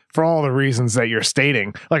necessarily for all the reasons that you're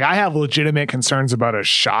stating. I have legitimate concerns about his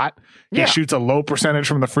shot. He shoots a low percentage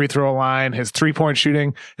from the free throw line. His 3-point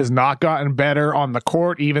shooting has not gotten better on the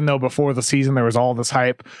court, even though before the season there was all this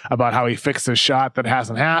hype about how he fixed his shot that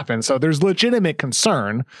hasn't happened. So there's legitimate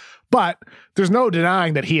concern, but there's no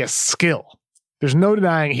denying that he has skill. There's no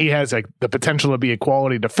denying he has the potential to be a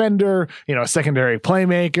quality defender, a secondary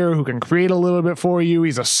playmaker who can create a little bit for you.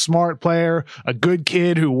 He's a smart player, a good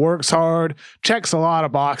kid who works hard, checks a lot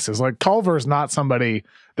of boxes. Culver is not somebody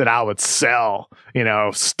that I would sell,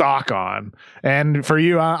 stock on. And for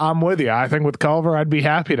you, I'm with you. I think with Culver, I'd be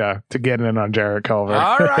happy to get in on Jarrett Culver.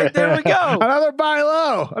 All right, there we go. Another buy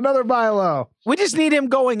low. We just need him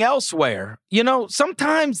going elsewhere.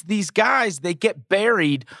 Sometimes these guys, they get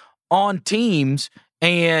buried on teams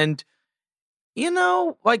and,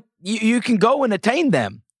 you can go and attain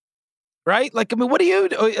them, right? What do you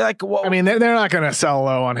do? I mean, they're not going to sell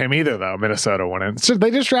low on him either, though. Minnesota wouldn't. So they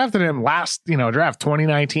just drafted him last, draft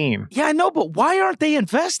 2019. Yeah, I know, but why aren't they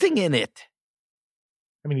investing in it?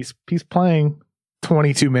 I mean, he's playing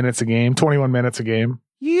 22 minutes a game, 21 minutes a game.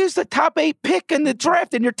 You use the top 8 pick in the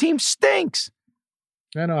draft, and your team stinks.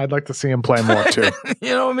 I know. I'd like to see him play more too. You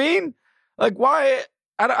know what I mean? Like, why?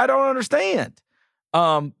 I don't understand.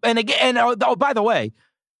 And again, by the way,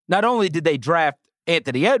 not only did they draft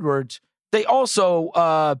Anthony Edwards, they also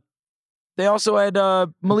had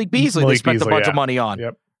Malik Beasley. They spent a bunch of money on.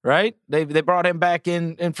 Yep. Right? They brought him back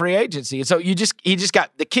in free agency, and so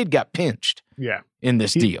the kid got pinched. Yeah. In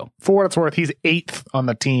this deal. For what it's worth, he's 8th on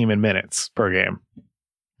the team in minutes per game.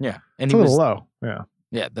 Yeah. And it's a little low. Yeah.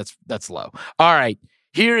 Yeah, that's low. All right.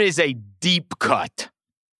 Here is a deep cut.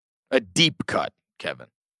 A deep cut, Kevin.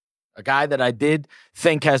 A guy that I did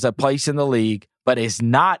think has a place in the league, but is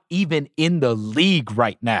not even in the league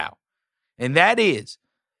right now. And that is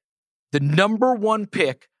the number 1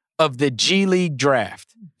 pick of the G League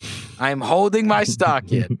draft. I am holding my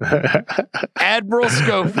stock in. Admiral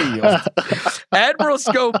Schofield. Admiral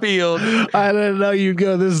Schofield. I didn't know you'd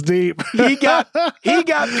go this deep. He got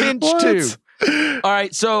pinched too. All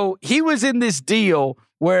right, so he was in this deal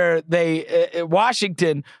where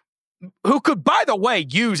Washington, who could, by the way,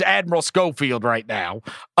 use Admiral Schofield right now,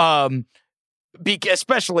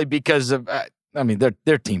 especially because of,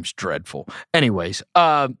 their team's dreadful. Anyways,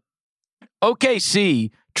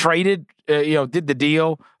 OKC traded, did the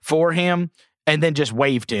deal for him and then just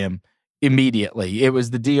waived him immediately. It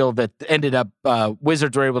was the deal that ended up,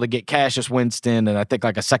 Wizards were able to get Cassius Winston and I think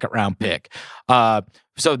like a 2nd-round pick.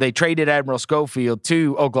 So they traded Admiral Schofield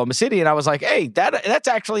to Oklahoma City, and I was like, hey, that's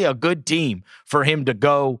actually a good team for him to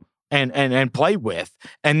go and play with.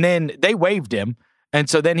 And then they waived him. And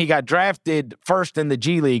so then he got drafted first in the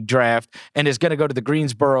G League draft and is going to go to the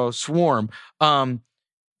Greensboro Swarm.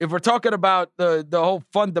 If we're talking about the whole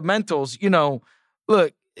fundamentals,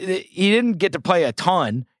 look, he didn't get to play a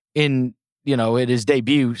ton in his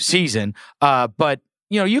debut season. But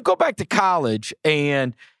you go back to college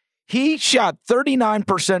and he shot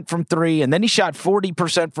 39% from 3, and then he shot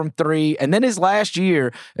 40% from 3. And then his last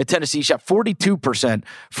year at Tennessee, he shot 42%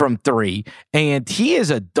 from 3. And he is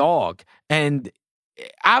a dog. And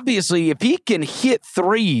obviously, if he can hit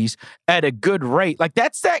threes at a good rate, like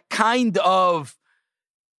that's that kind of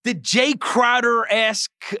the Jay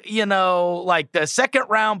Crowder-esque, like the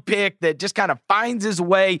 2nd-round pick that just kind of finds his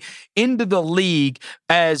way into the league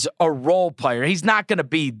as a role player. He's not going to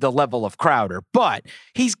be the level of Crowder, but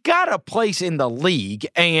he's got a place in the league,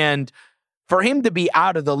 and for him to be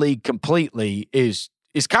out of the league completely is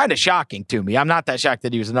kind of shocking to me. I'm not that shocked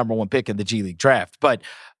that he was the number 1 pick in the G League draft, but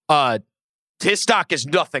his stock is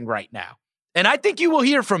nothing right now. And I think you will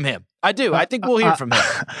hear from him. I do. I think we'll hear from him.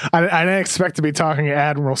 I didn't expect to be talking to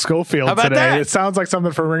Admiral Schofield How about today. that? It sounds like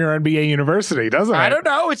something for Ringer NBA University, doesn't it? I don't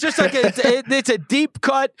know. It's just like it's a deep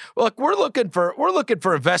cut. Look, we're looking for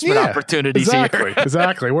investment opportunities here.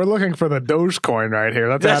 Exactly. We're looking for the Dogecoin right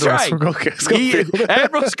here. That's Admiral Schofield.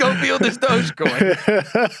 Admiral Schofield is Dogecoin.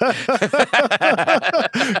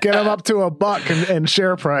 Get him up to $1 and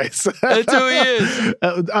share price. That's who he is.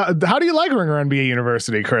 How do you like Ringer NBA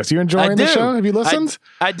University, Chris? You enjoying the show? Have you listened?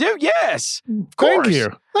 I do. Yes. Of course. Thank you.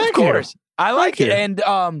 Of course. I like it. And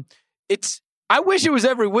I wish it was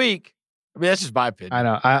every week. I mean, that's just my opinion. I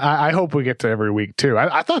know. I hope we get to every week too.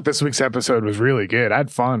 I thought this week's episode was really good. I had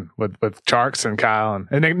fun with Charks and Kyle and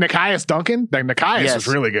Nikias Duncan. Nikias was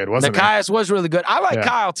really good, wasn't he? Nikias was really good. I like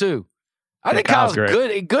Kyle too. I think Kyle's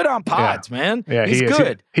good on pods, man. Yeah, he's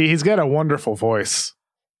good. He's got a wonderful voice.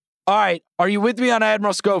 All right. Are you with me on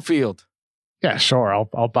Admiral Schofield? Yeah, sure.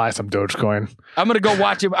 I'll buy some Dogecoin. I'm gonna go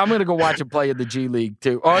watch him. I'm gonna go watch him play in the G League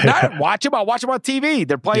too. Or not watch him. I'll watch him on TV.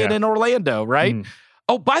 They're playing in Orlando, right? Mm.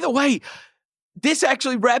 Oh, by the way, this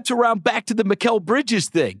actually wraps around back to the Mikal Bridges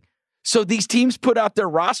thing. So these teams put out their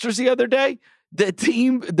rosters the other day. The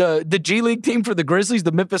team, the G League team for the Grizzlies,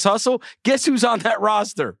 the Memphis Hustle. Guess who's on that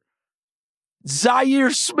roster?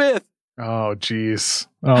 Zaire Smith. Oh, geez.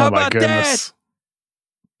 Oh, how my about goodness. That?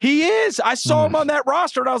 He is. I saw him on that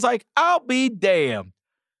roster, and I was like, I'll be damned.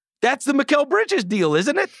 That's the Mikal Bridges deal,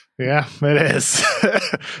 isn't it? Yeah, it is.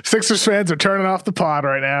 Sixers fans are turning off the pod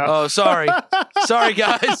right now. Oh, sorry. Sorry,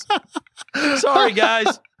 guys. Sorry,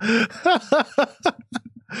 guys.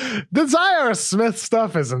 The Zaire Smith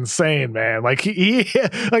stuff is insane, man. Like he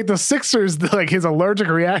like the Sixers, like his allergic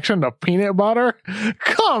reaction to peanut butter.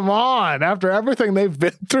 Come on, after everything they've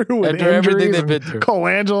been through with injuries and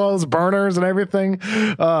Colangelo's burners and everything,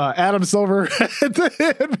 Adam Silver,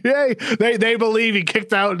 they believe he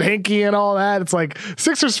kicked out Hinkie and all that. It's like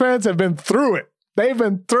Sixers fans have been through it. They've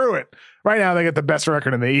been through it. Right now, they get the best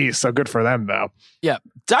record in the East, so good for them, though. Yeah,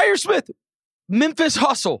 Zaire Smith, Memphis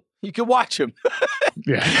Hustle. You can watch him.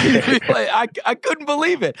 Yeah. I couldn't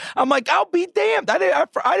believe it. I'm like, I'll be damned. I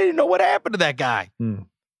didn't know what happened to that guy. Hmm.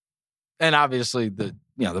 And obviously the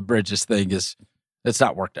Bridges thing it's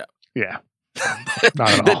not worked out. Yeah.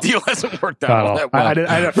 Not at all. The deal hasn't worked out all that well. I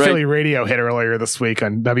had a Philly radio hit earlier this week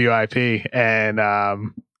on WIP, and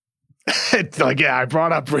it's like, yeah, I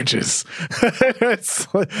brought up Bridges.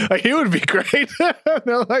 It's like he would be great.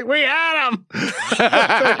 They're like, we had him.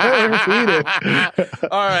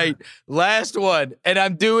 All right, last one, and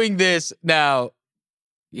I'm doing this now.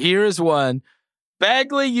 Here is one.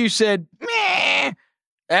 Bagley, you said, meh.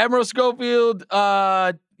 Admiral Schofield,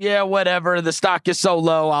 yeah, whatever. The stock is so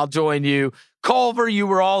low, I'll join you. Culver, you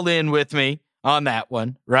were all in with me on that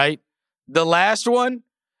one, right? The last one,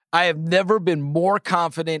 I have never been more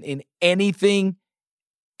confident in anything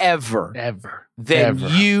ever than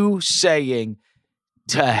you saying,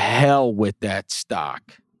 to hell with that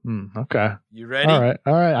stock. Okay. You ready? All right.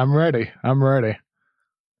 I'm ready.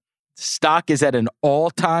 Stock is at an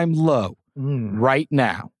all-time low right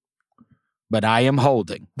now, but I am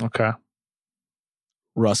holding. Okay.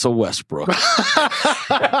 Russell Westbrook.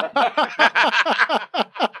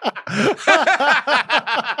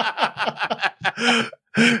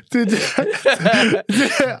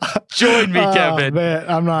 Join me, Kevin. Man,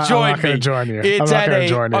 I'm not going to join you. It's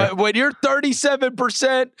at when you're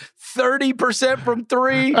 37%, 30% from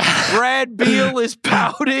three, Brad Beal is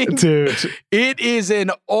pouting. Dude. It is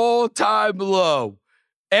an all-time low.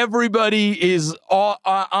 Everybody is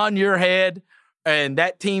on your head, and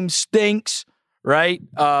that team stinks, right?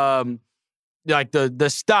 Like the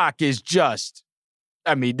stock is just,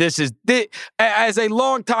 I mean, as a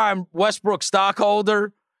longtime Westbrook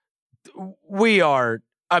stockholder,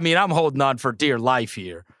 I'm holding on for dear life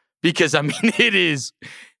here because, I mean,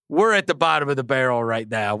 we're at the bottom of the barrel right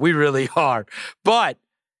now. We really are. But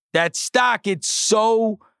that stock, it's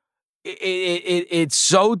so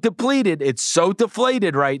depleted. It's so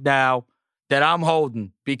deflated right now that I'm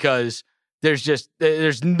holding because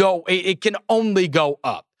it can only go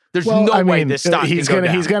up. There's no way this stock he's can go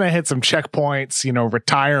down. He's gonna hit some checkpoints,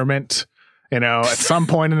 retirement, at some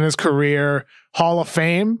point in his career, Hall of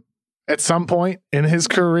Fame at some point in his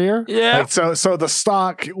career. Yeah. So the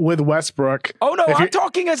stock with Westbrook. Oh no, I'm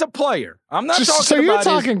talking as a player. I'm not talking. So you're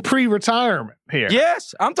talking pre-retirement here.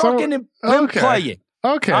 Yes, I'm talking him playing.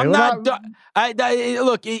 Okay. I'm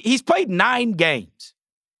look, he's played 9 games,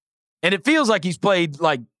 and it feels like he's played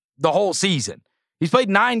like the whole season. He's played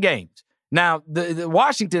 9 games. Now, the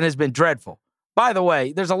Washington has been dreadful. By the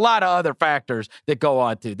way, there's a lot of other factors that go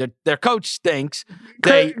on too. Their coach stinks.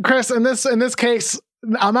 Chris, in this case,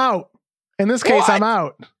 I'm out. In this case, I'm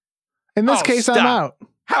out. In this case, stop. I'm out.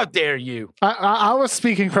 How dare you? I was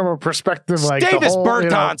speaking from a perspective like Davis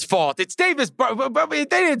Bertans' fault. It's Davis. They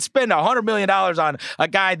didn't spend $100 million on a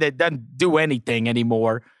guy that doesn't do anything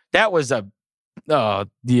anymore. That was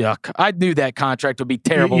yuck. I knew that contract would be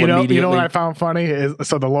terrible immediately. You know what I found funny is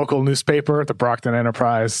the local newspaper, the Brockton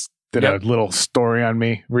Enterprise, did a little story on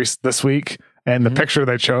me this week. And the picture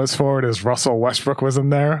they chose for it is Russell Westbrook was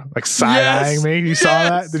in there, like side-eyeing me. You saw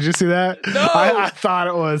that? Did you see that? No. I thought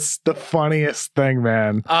it was the funniest thing,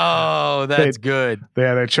 man. Oh, that's good.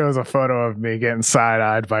 Yeah, they chose a photo of me getting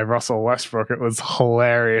side-eyed by Russell Westbrook. It was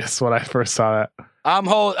hilarious when I first saw that. I'm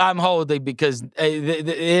holding because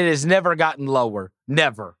it has never gotten lower.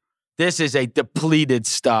 Never. This is a depleted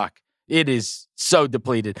stock. It is so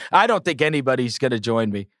depleted. I don't think anybody's going to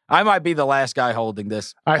join me. I might be the last guy holding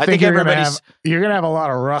this. I think you're going to have a lot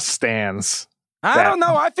of Russ stands. I don't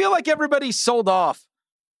know. I feel like everybody's sold off.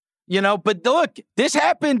 But look, this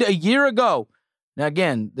happened a year ago. Now,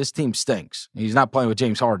 again, this team stinks. He's not playing with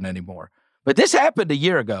James Harden anymore. But this happened a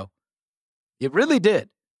year ago. It really did.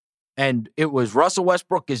 And it was Russell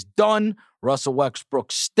Westbrook is done. Russell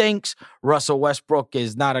Westbrook stinks. Russell Westbrook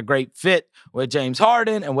is not a great fit with James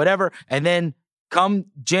Harden and whatever. And then come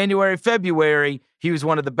January, February, he was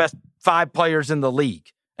one of the best 5 players in the league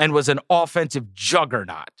and was an offensive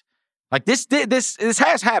juggernaut. Like this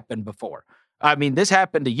has happened before. I mean, this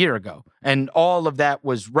happened a year ago, and all of that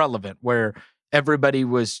was relevant where everybody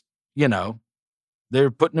was,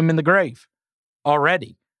 they're putting him in the grave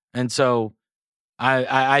already. And so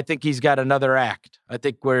I think he's got another act. I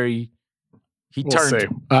think where he turns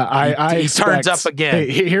up again.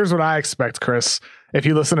 Hey, here's what I expect, Chris. If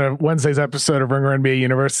you listen to Wednesday's episode of Ringer NBA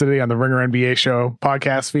University on the Ringer NBA Show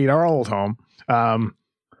podcast feed, our old home,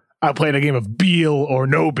 I played a game of Beal or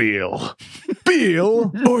no Beal.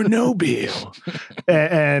 Beal or no Beal.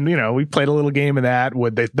 And, we played a little game of that.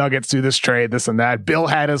 Would the Nuggets do this trade, this and that? Bill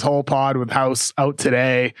had his whole pod with House out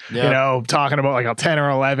today, talking about like a 10 or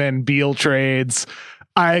 11 Beal trades.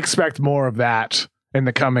 I expect more of that in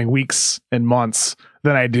the coming weeks and months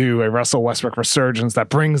than I do a Russell Westbrook resurgence that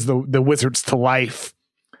brings the Wizards to life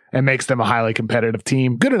and makes them a highly competitive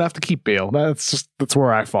team. Good enough to keep Beal. That's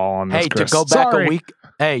where I fall on this, Chris. To go back a week.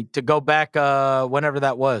 Hey, to go back whenever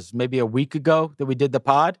that was, maybe a week ago that we did the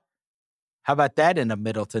pod. How about that in a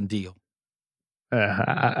Middleton deal?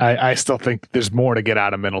 I still think there's more to get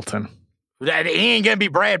out of Middleton. He ain't gonna be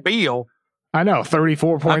Brad Beal. I know,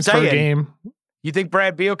 34 points per game. You think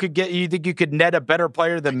Brad Beal could get? You think you could net a better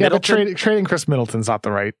player than Middleton? But trading Chris Middleton's not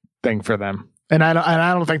the right thing for them, and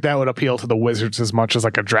I don't think that would appeal to the Wizards as much as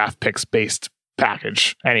like a draft picks based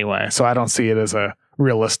package anyway. So I don't see it as a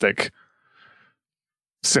realistic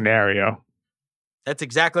scenario. That's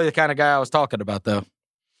exactly the kind of guy I was talking about, though.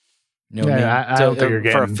 You know what I mean? I don't think you're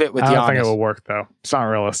getting for a fit with Giannis. I don't think it will work though. It's not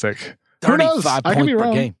realistic. 35 points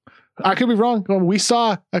per game. I could be wrong. Well, we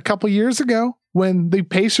saw a couple years ago when the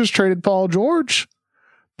Pacers traded Paul George,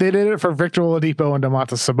 they did it for Victor Oladipo and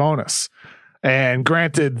Domantas Sabonis. And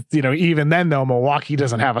granted, even then though, Milwaukee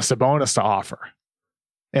doesn't have a Sabonis to offer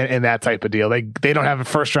in that type of deal. They don't have a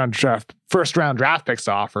first round draft picks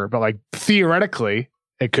to offer, but like theoretically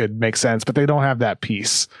it could make sense, but they don't have that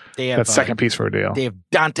piece. They have that second piece for a deal. They have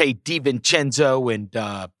Dante DiVincenzo and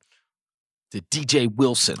the DJ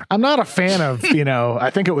Wilson. I'm not a fan of,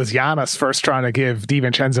 I think it was Giannis first trying to give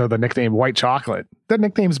DiVincenzo the nickname White Chocolate. That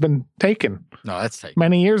nickname's been taken. No, that's taken.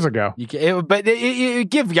 Many years ago. But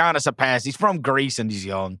give Giannis a pass. He's from Greece and he's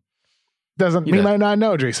young. He might not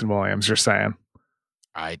know Jason Williams, you're saying.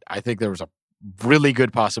 I think there was a really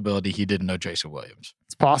good possibility he didn't know Jason Williams.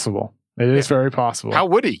 It's possible. It is very possible. How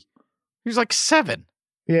would he? He was like 7.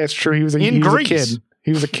 Yeah, it's true. He was a kid.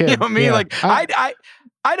 He was a kid. You know what I mean? Yeah.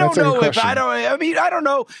 I don't know if I don't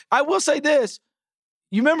know. I will say this.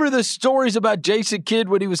 You remember the stories about Jason Kidd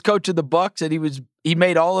when he was coach of the Bucks and he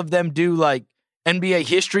made all of them do like NBA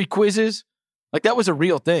history quizzes? Like that was a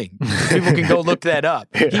real thing. People can go look that up.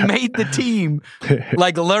 Yeah. He made the team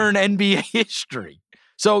like learn NBA history.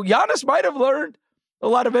 So Giannis might have learned a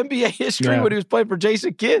lot of NBA history when he was playing for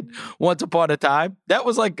Jason Kidd once upon a time. That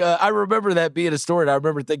was like, I remember that being a story. And I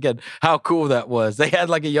remember thinking how cool that was. They had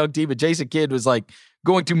like a young team and Jason Kidd was like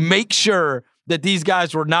going to make sure that these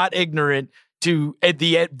guys were not ignorant to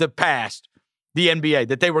the past, the NBA,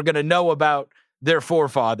 that they were going to know about their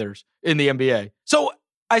forefathers in the NBA. So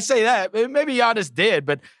I say that maybe Giannis did,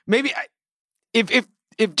 but maybe if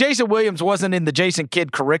Jason Williams wasn't in the Jason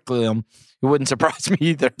Kidd curriculum, it wouldn't surprise me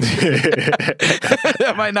either.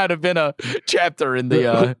 That might not have been a chapter in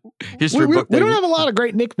the history book. We don't have a lot of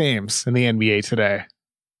great nicknames in the NBA today.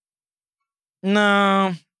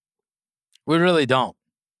 No, we really don't.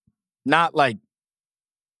 Not like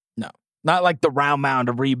the round mound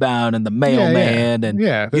of rebound and the mailman. And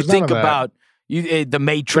you think about the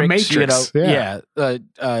Matrix,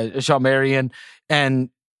 Shaw Marion. And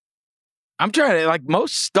I'm trying to, like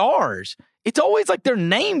most stars, it's always like their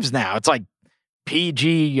names now. It's like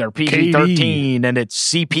PG or PG-13 and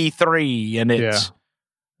it's CP3 and it's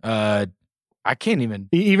I can't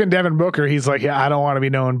even Devin Booker, he's like, I don't want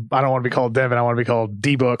to be called Devin, I want to be called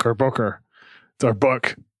D-Book or Booker. It's our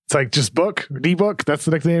Book. It's like just Book, D-Book, that's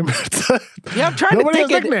the nickname. I'm trying to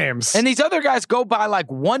think of nicknames. And these other guys go by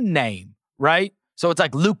like one name, right? So it's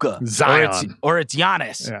like Luka, Zion, or it's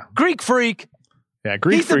Giannis. Greek Freak. Yeah,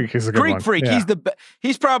 Greek Freak is a good one. Greek Freak. Yeah.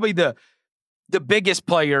 He's probably the biggest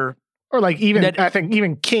player. Or like I think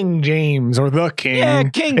even King James or the King. Yeah,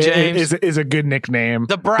 King James is a good nickname.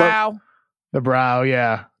 The Brow. The Brow,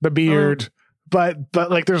 yeah. The Beard. But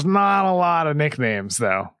like there's not a lot of nicknames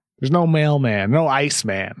though. There's no Mailman, no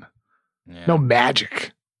Iceman, no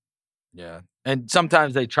Magic. Yeah. And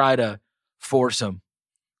sometimes they try to force them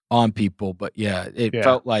on people, but it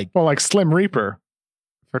felt like like Slim Reaper.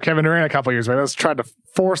 For Kevin Durant a couple years ago, that was tried to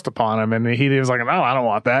forced upon him, and he was like, "No, I don't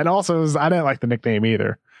want that." And also, I didn't like the nickname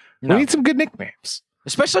either. No. We need some good nicknames,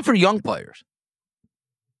 especially for young players,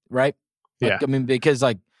 right? Like, I mean, because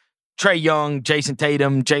like Trae Young, Jason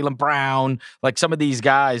Tatum, Jaylen Brown, like some of these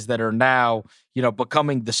guys that are now,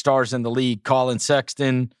 becoming the stars in the league. Colin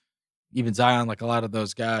Sexton, even Zion, like a lot of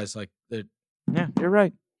those guys, like you're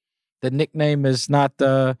right. The nickname is not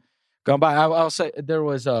gone by. I'll say there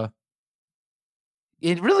was a.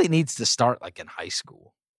 It really needs to start like in high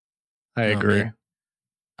school. I agree.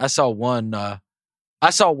 I saw one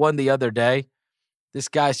the other day. This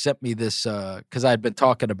guy sent me this because I had been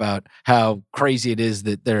talking about how crazy it is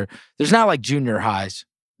that there's now like junior highs,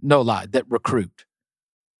 no lie, that recruit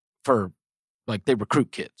for like they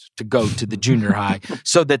recruit kids to go to the junior high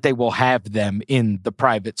so that they will have them in the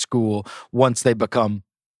private school once they become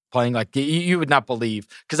playing. Like you would not believe,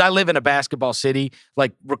 because I live in a basketball city,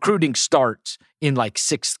 like recruiting starts in like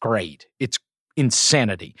 6th grade. It's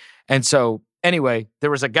insanity. And so anyway,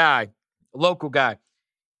 there was a guy, a local guy,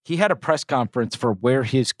 he had a press conference for where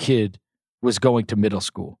his kid was going to middle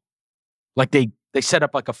school. Like they set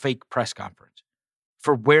up like a fake press conference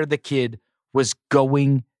for where the kid was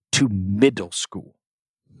going to middle school.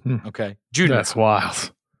 Okay. Junior. That's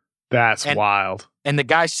wild. That's wild. And the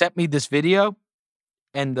guy sent me this video,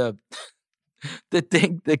 and the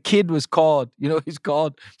kid was called, he's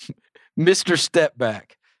called Mr.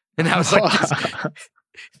 Stepback. And I was like,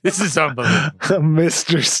 this is unbelievable.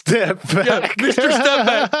 Mr. Stepback. Yeah, Mr.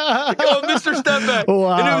 Stepback. Oh, Mr. Stepback.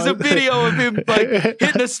 Wow. And it was a video of him like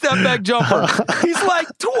hitting a stepback jumper. He's like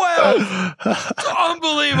 12. It's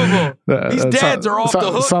unbelievable. These dads are off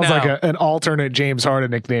the hook sounds now. like an alternate James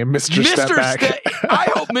Harden nickname, Mr. Stepback.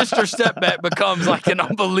 I hope Mr. Stepback becomes like an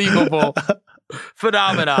unbelievable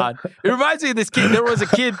phenomenon. It reminds me of this kid. There was a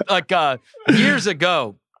kid like years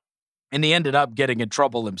ago, and he ended up getting in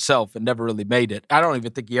trouble himself and never really made it. I don't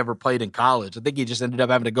even think he ever played in college. I think he just ended up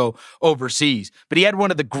having to go overseas. But he had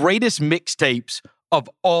one of the greatest mixtapes of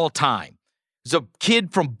all time. It was a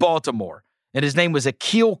kid from Baltimore, and his name was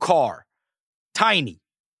Akil Carr. Tiny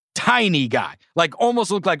guy. Like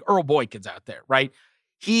almost looked like Earl Boykins out there, right?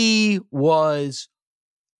 He was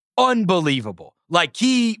unbelievable. Like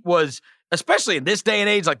he was, especially in this day and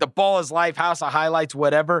age, like the Ball is Life, House of Highlights,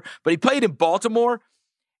 whatever. But he played in Baltimore,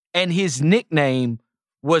 and his nickname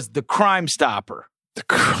was the Crime Stopper. The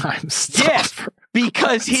Crime Stopper. Yes,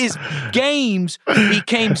 because his games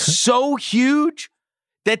became so huge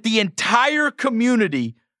that the entire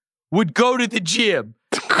community would go to the gym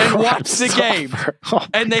and watch the game.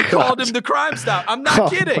 And they called him the Crime Stopper. I'm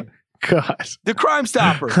not kidding. God. The Crime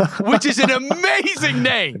Stopper, which is an amazing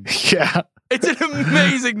name. Yeah. It's an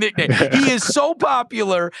amazing nickname. He is so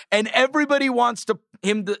popular, and everybody wants to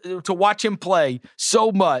watch him play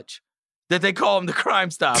so much that they call him the Crime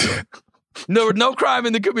Stopper. No crime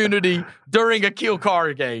in the community during Akil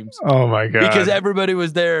Carr games. Oh my God. Because everybody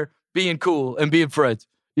was there being cool and being friends.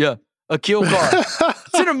 Yeah. Akil Carr.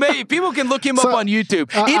 It's an amazing. People can look him up on YouTube.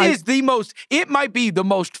 It might be the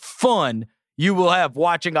most fun you will have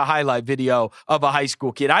watching a highlight video of a high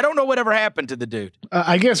school kid. I don't know whatever happened to the dude.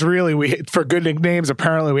 I guess really for good nicknames,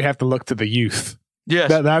 apparently we have to look to the youth. Yes.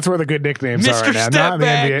 That's where the good nicknames Mr. are right now. Not in the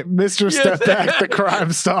NBA. Mr. Stepback, the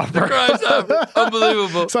Crime Stopper. The Crime Stopper.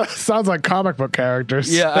 Unbelievable. Sounds like comic book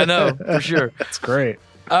characters. Yeah, I know, for sure. That's great.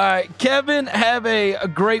 All right, Kevin, have a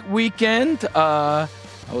great weekend. I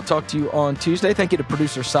will talk to you on Tuesday. Thank you to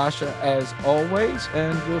producer Sasha, as always,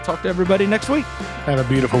 and we'll talk to everybody next week. Have a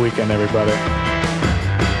beautiful weekend, everybody.